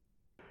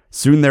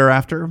 Soon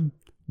thereafter,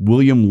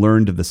 William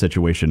learned of the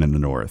situation in the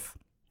north,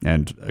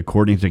 and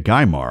according to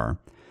Gaimar,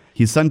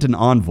 he sent an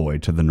envoy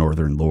to the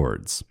northern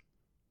lords,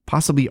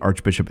 possibly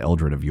Archbishop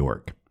Eldred of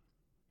York,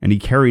 and he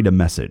carried a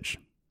message.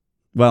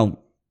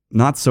 Well,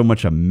 not so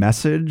much a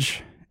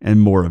message, and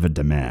more of a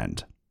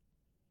demand.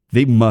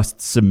 They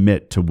must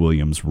submit to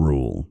William's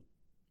rule,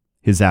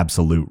 his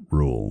absolute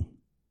rule.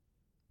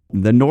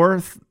 The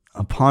North,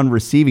 upon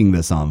receiving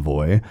this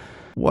envoy,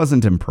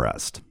 wasn't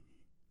impressed.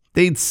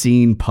 They'd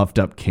seen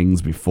puffed-up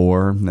kings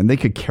before, and they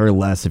could care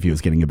less if he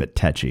was getting a bit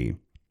tetchy.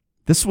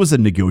 This was a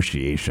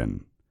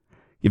negotiation.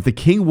 If the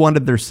king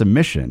wanted their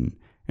submission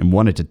and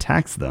wanted to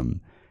tax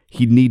them,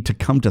 he'd need to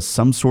come to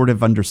some sort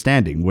of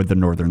understanding with the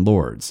northern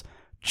lords,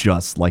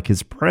 just like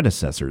his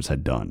predecessors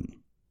had done.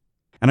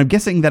 And I'm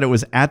guessing that it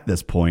was at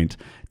this point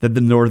that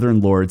the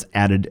northern lords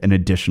added an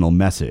additional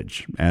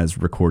message, as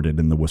recorded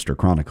in the Worcester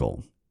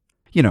Chronicle.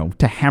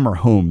 To hammer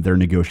home their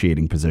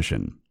negotiating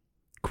position.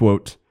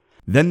 Quote,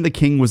 "Then the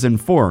king was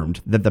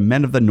informed that the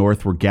men of the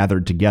north were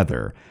gathered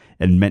together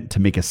and meant to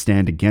make a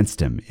stand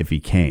against him if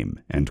he came."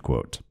 End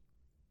quote.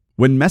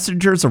 When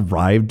messengers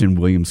arrived in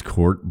William's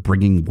court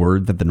bringing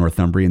word that the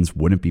Northumbrians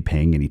wouldn't be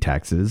paying any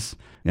taxes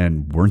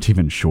and weren't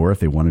even sure if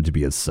they wanted to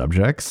be his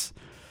subjects,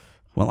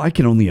 well, I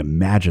can only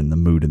imagine the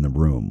mood in the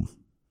room.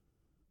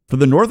 For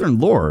the northern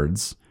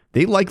lords,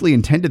 they likely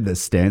intended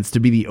this stance to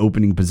be the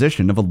opening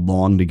position of a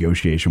long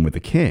negotiation with the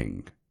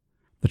king.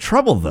 The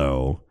trouble,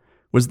 though,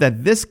 was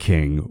that this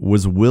king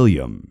was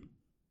William,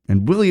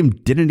 and William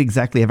didn't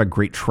exactly have a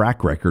great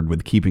track record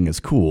with keeping his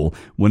cool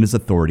when his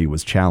authority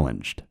was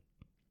challenged.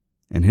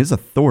 And his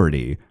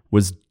authority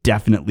was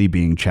definitely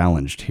being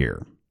challenged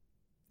here.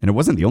 And it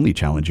wasn't the only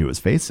challenge he was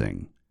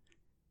facing.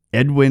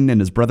 Edwin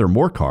and his brother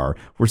Morcar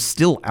were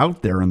still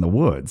out there in the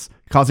woods,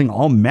 causing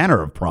all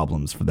manner of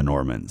problems for the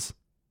Normans.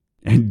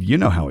 And you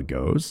know how it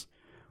goes.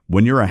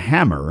 When you're a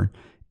hammer,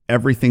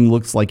 everything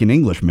looks like an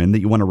Englishman that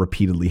you want to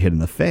repeatedly hit in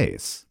the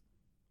face.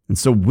 And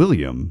so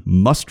William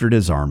mustered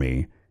his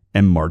army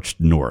and marched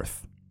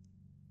north.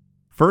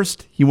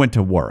 First, he went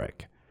to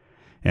Warwick,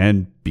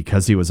 and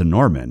because he was a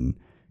Norman,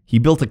 he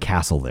built a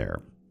castle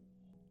there.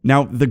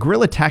 Now, the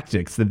guerrilla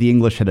tactics that the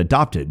English had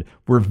adopted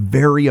were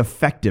very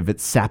effective at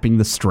sapping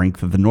the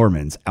strength of the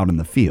Normans out in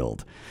the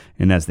field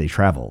and as they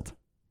traveled.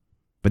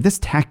 But this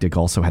tactic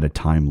also had a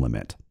time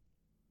limit.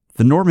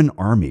 The Norman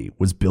army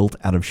was built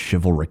out of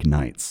chivalric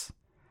knights,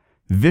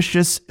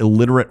 vicious,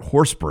 illiterate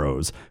horse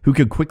bros who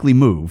could quickly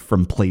move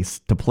from place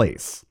to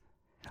place,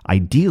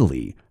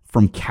 ideally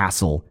from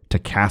castle to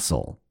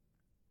castle.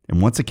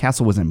 And once a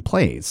castle was in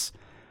place,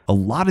 a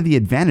lot of the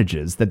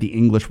advantages that the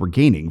English were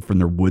gaining from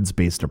their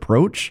woods-based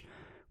approach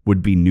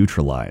would be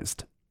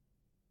neutralized.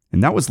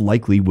 And that was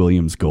likely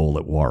William's goal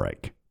at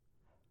Warwick.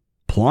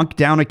 Plonk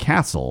down a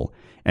castle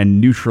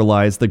and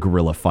neutralize the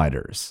guerrilla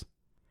fighters.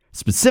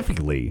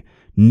 Specifically,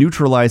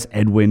 neutralize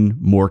Edwin,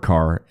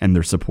 Morcar, and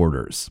their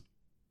supporters.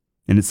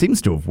 And it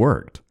seems to have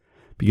worked,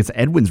 because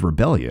Edwin's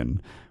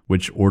rebellion,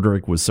 which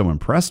Orderic was so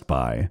impressed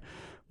by,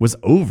 was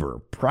over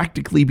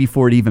practically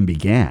before it even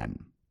began.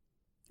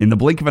 In the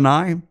blink of an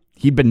eye,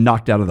 he'd been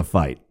knocked out of the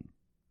fight.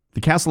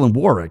 The castle in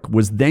Warwick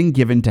was then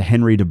given to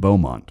Henry de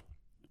Beaumont,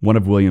 one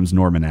of William's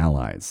Norman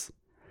allies.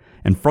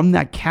 And from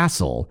that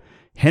castle,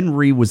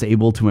 Henry was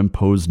able to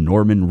impose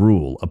Norman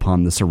rule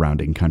upon the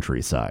surrounding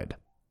countryside.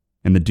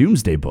 And the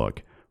Domesday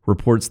Book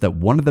reports that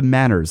one of the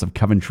manors of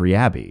Coventry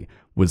Abbey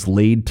was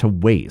laid to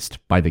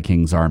waste by the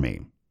king's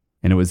army,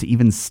 and it was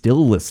even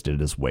still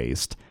listed as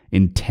waste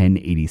in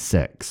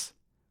 1086.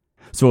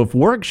 So if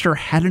Warwickshire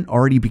hadn't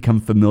already become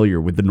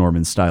familiar with the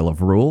Norman style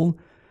of rule,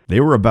 they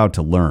were about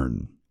to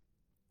learn.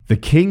 The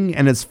king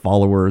and his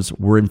followers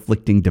were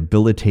inflicting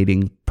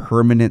debilitating,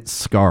 permanent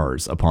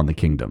scars upon the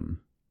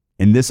kingdom,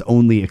 and this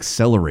only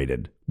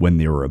accelerated when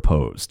they were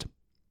opposed.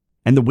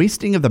 And the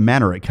wasting of the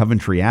manor at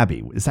Coventry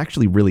Abbey is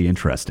actually really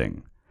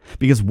interesting,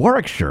 because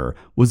Warwickshire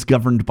was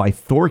governed by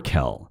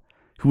Thorkel,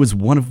 who was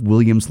one of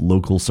William's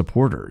local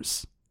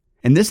supporters.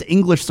 And this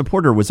English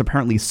supporter was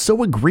apparently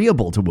so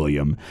agreeable to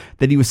William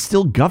that he was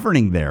still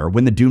governing there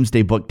when the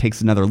Domesday Book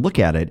takes another look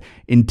at it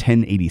in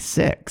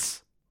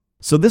 1086.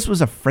 So this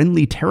was a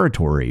friendly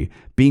territory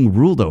being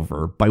ruled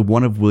over by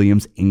one of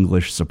William's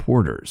English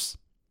supporters.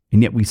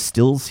 And yet we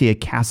still see a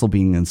castle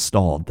being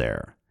installed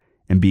there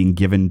and being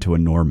given to a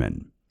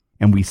Norman.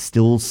 And we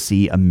still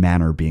see a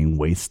manor being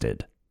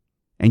wasted.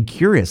 And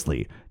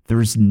curiously,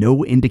 there's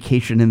no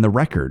indication in the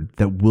record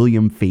that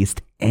William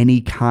faced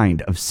any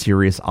kind of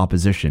serious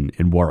opposition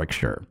in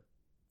Warwickshire.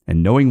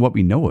 And knowing what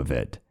we know of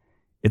it,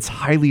 it's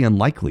highly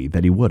unlikely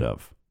that he would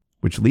have,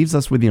 which leaves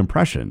us with the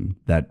impression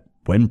that,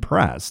 when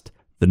pressed,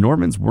 the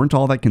Normans weren't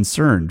all that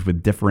concerned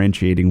with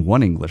differentiating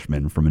one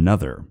Englishman from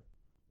another.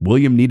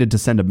 William needed to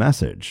send a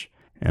message,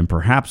 and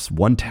perhaps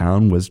one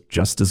town was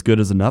just as good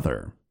as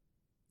another.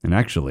 And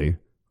actually,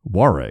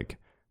 Warwick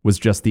was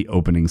just the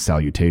opening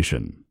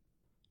salutation.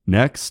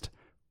 Next,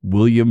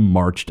 William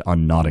marched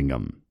on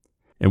Nottingham.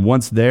 And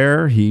once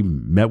there, he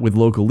met with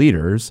local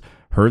leaders,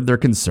 heard their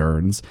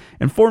concerns,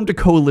 and formed a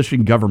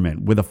coalition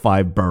government with the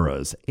 5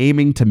 boroughs,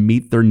 aiming to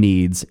meet their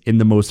needs in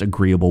the most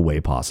agreeable way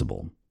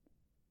possible.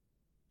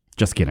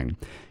 Just kidding.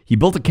 He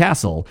built a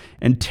castle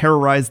and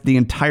terrorized the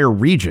entire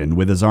region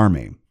with his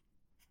army.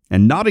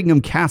 And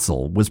Nottingham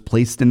Castle was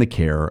placed in the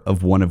care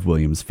of one of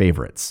William's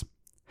favorites,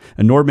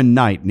 a Norman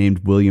knight named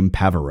William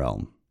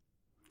Paverel.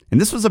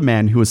 And this was a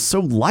man who was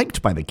so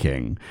liked by the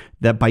king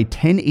that by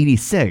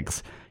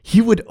 1086, he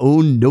would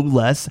own no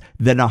less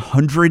than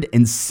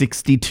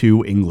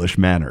 162 English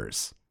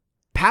manors.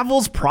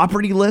 Pavel's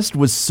property list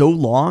was so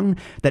long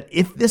that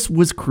if this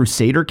was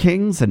Crusader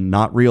kings and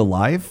not real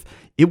life,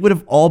 it would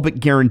have all but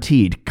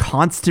guaranteed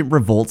constant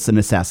revolts and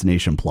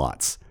assassination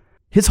plots.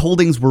 His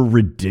holdings were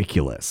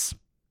ridiculous.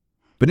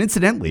 But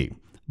incidentally,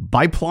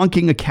 by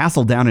plonking a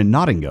castle down in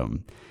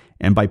Nottingham,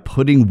 and by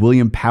putting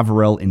William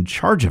Paverel in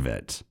charge of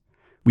it,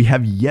 we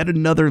have yet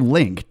another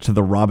link to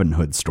the Robin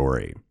Hood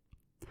story.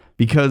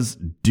 Because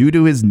due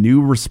to his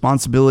new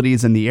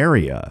responsibilities in the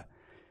area,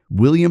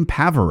 William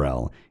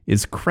Paverel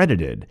is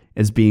credited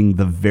as being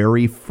the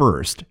very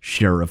first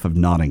Sheriff of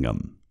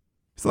Nottingham.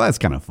 So that's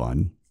kind of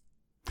fun.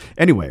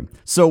 Anyway,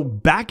 so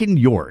back in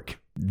York,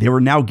 they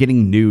were now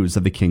getting news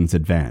of the king's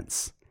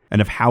advance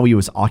and of how he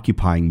was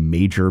occupying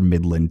major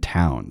Midland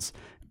towns,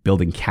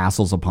 building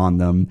castles upon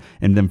them,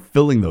 and then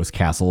filling those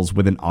castles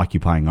with an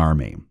occupying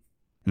army.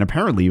 And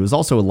apparently he was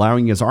also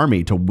allowing his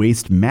army to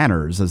waste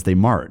manors as they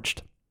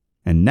marched.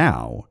 And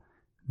now,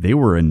 they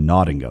were in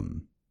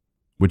Nottingham,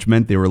 which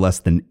meant they were less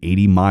than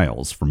 80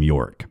 miles from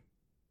York.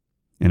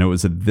 And it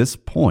was at this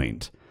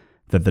point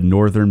that the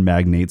northern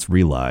magnates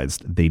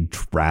realized they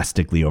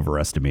drastically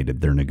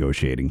overestimated their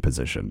negotiating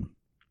position.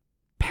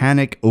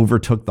 Panic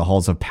overtook the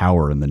halls of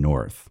power in the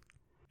north,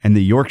 and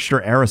the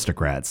Yorkshire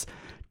aristocrats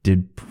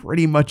did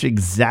pretty much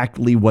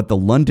exactly what the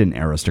London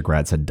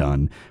aristocrats had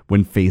done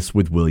when faced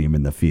with William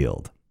in the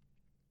field.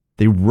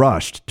 They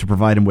rushed to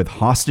provide him with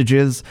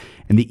hostages,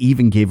 and they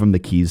even gave him the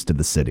keys to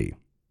the city.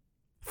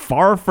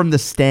 Far from the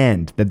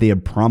stand that they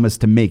had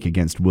promised to make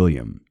against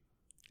William.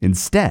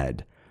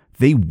 Instead,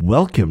 they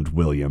welcomed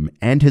William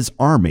and his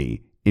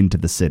army into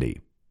the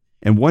city.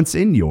 And once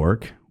in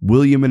York,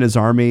 William and his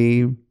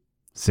army,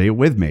 say it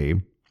with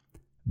me,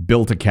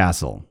 built a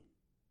castle.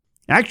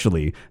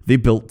 Actually, they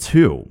built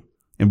 2.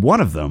 And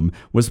one of them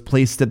was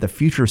placed at the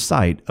future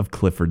site of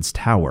Clifford's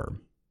Tower.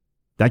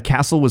 That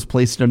castle was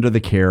placed under the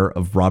care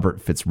of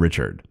Robert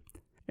FitzRichard.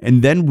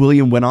 And then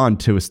William went on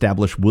to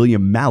establish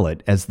William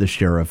Mallet as the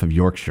Sheriff of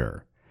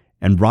Yorkshire,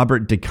 and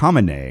Robert de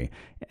Cominges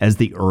as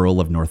the Earl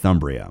of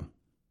Northumbria.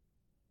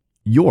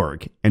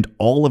 York and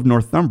all of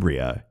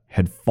Northumbria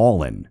had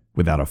fallen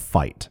without a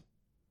fight,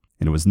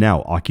 and it was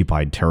now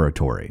occupied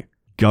territory,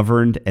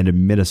 governed and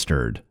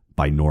administered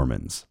by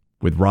Normans,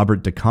 with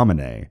Robert de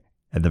Cominges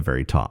at the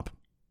very top.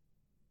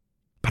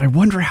 But I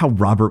wonder how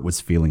Robert was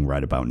feeling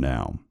right about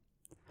now.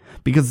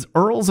 Because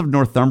Earls of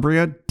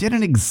Northumbria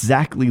didn't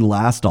exactly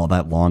last all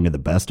that long at the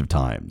best of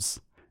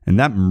times. And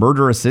that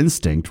murderous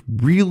instinct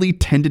really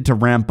tended to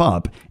ramp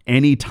up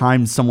any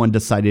time someone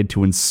decided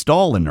to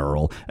install an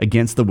Earl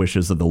against the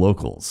wishes of the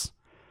locals.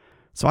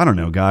 So I don't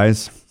know,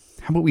 guys.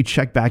 How about we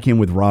check back in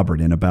with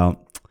Robert in I'd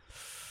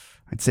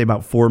say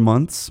about 4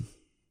 months?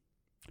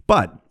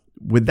 But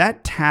with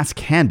that task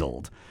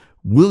handled,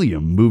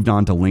 William moved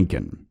on to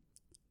Lincoln,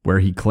 where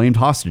he claimed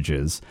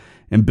hostages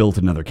and built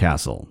another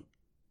castle.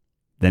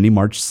 Then he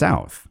marched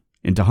south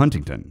into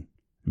Huntingdon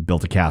and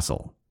built a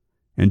castle,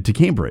 and to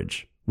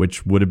Cambridge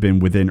which would have been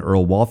within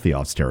Earl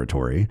Waltheof's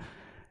territory,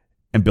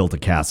 and built a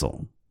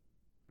castle.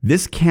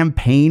 This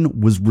campaign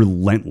was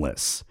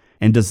relentless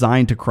and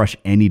designed to crush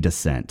any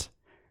dissent,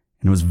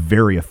 and was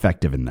very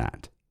effective in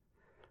that.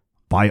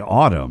 By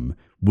autumn,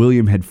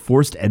 William had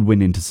forced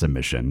Edwin into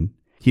submission.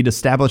 He'd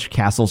established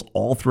castles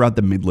all throughout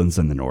the Midlands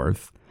and the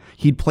north.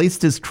 He'd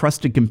placed his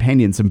trusted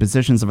companions in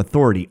positions of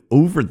authority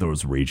over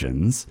those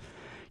regions.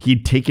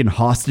 He'd taken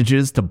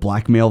hostages to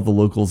blackmail the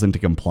locals into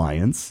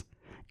compliance.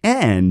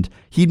 And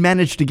he'd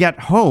managed to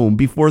get home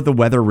before the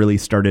weather really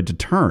started to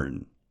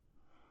turn.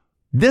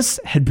 This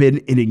had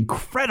been an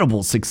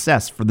incredible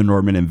success for the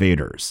Norman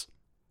invaders.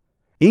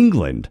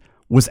 England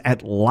was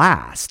at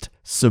last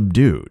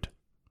subdued.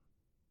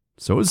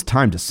 So it was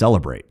time to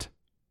celebrate.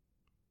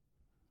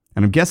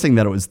 And I'm guessing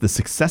that it was the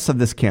success of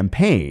this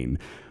campaign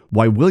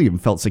why William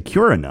felt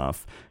secure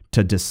enough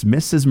to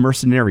dismiss his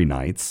mercenary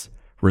knights,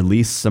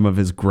 release some of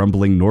his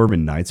grumbling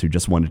Norman knights who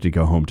just wanted to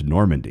go home to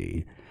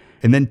Normandy,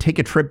 and then take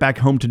a trip back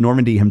home to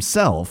Normandy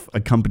himself,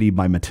 accompanied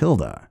by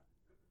Matilda.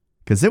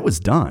 Because it was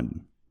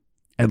done.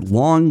 At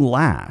long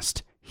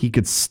last, he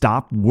could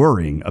stop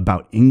worrying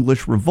about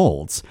English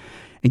revolts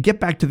and get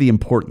back to the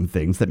important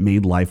things that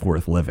made life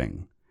worth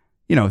living.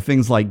 You know,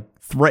 things like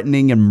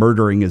threatening and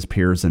murdering his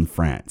peers in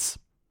France,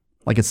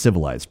 like a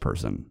civilized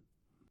person.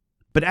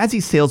 But as he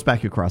sails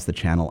back across the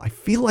channel, I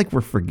feel like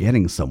we're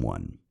forgetting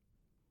someone.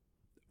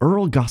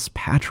 Earl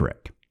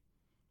Gospatric.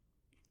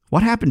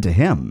 What happened to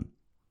him?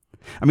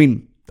 I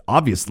mean,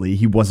 obviously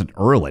he wasn't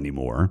Earl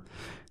anymore.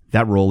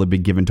 That role had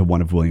been given to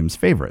one of William's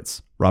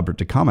favorites, Robert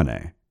de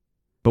Commonnay.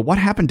 But what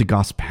happened to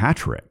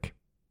Gospatric?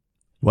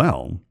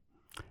 Well,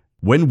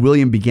 when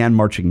William began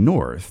marching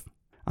north,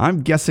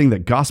 I'm guessing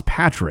that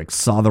Gospatric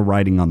saw the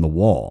writing on the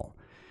wall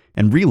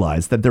and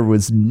realized that there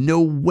was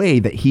no way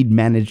that he'd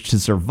manage to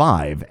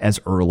survive as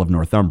Earl of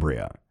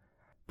Northumbria,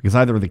 because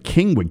either the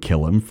king would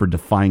kill him for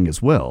defying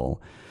his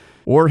will,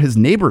 or his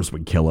neighbors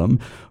would kill him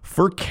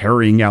for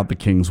carrying out the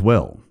king's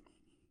will.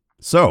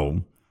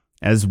 So,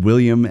 as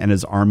William and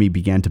his army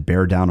began to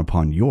bear down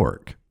upon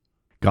York,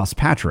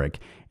 Gospatric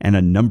and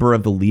a number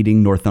of the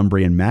leading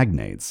Northumbrian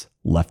magnates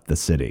left the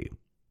city.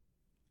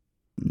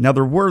 Now,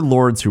 there were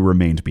lords who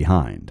remained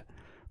behind,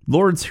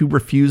 lords who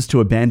refused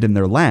to abandon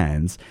their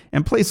lands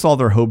and place all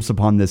their hopes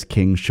upon this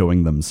king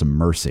showing them some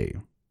mercy.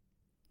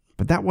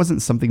 But that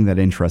wasn't something that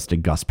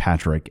interested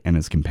Gospatric and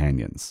his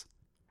companions,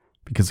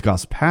 because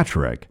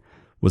Gospatric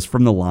was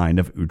from the line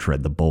of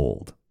Uhtred the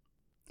Bold.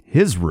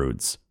 His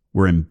roots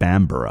were in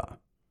Bamborough,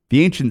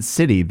 the ancient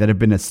city that had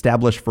been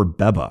established for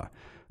Bebba,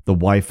 the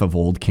wife of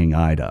old King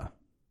Ida.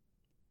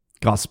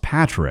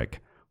 Gospatric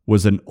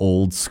was an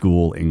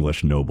old-school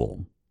English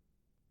noble.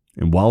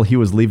 And while he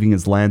was leaving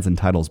his lands and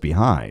titles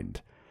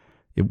behind,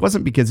 it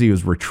wasn't because he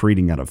was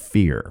retreating out of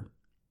fear.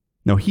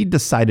 No, he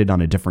decided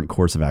on a different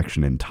course of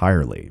action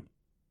entirely.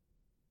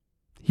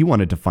 He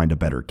wanted to find a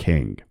better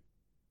king.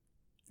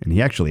 And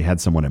he actually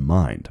had someone in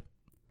mind.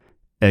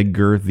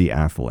 Edgar the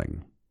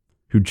Atheling,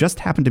 who just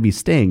happened to be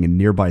staying in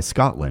nearby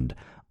Scotland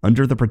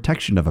under the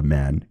protection of a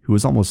man who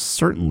was almost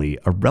certainly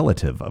a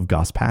relative of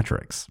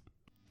Gospatric's,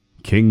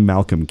 King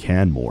Malcolm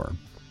Canmore.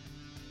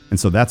 And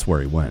so that's where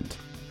he went.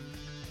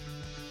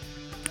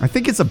 I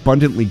think it's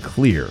abundantly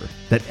clear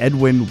that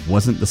Edwin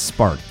wasn't the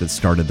spark that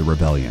started the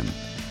rebellion,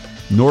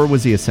 nor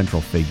was he a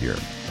central figure.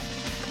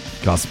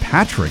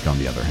 Gospatric, on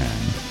the other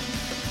hand,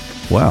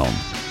 well,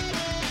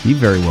 he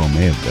very well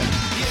may have been.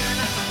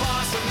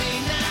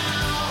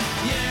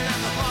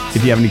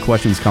 If you have any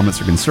questions,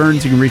 comments, or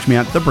concerns, you can reach me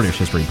at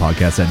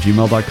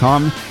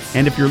thebritishhistorypodcast@gmail.com.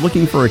 And if you're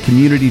looking for a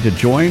community to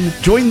join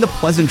the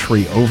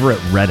Pleasantry over at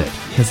Reddit,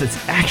 because it's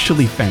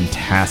actually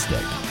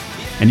fantastic.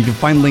 And you can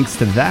find links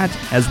to that,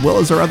 as well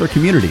as our other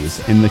communities,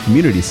 in the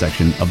community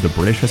section of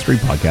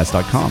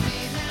thebritishhistorypodcast.com.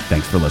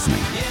 Thanks for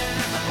listening.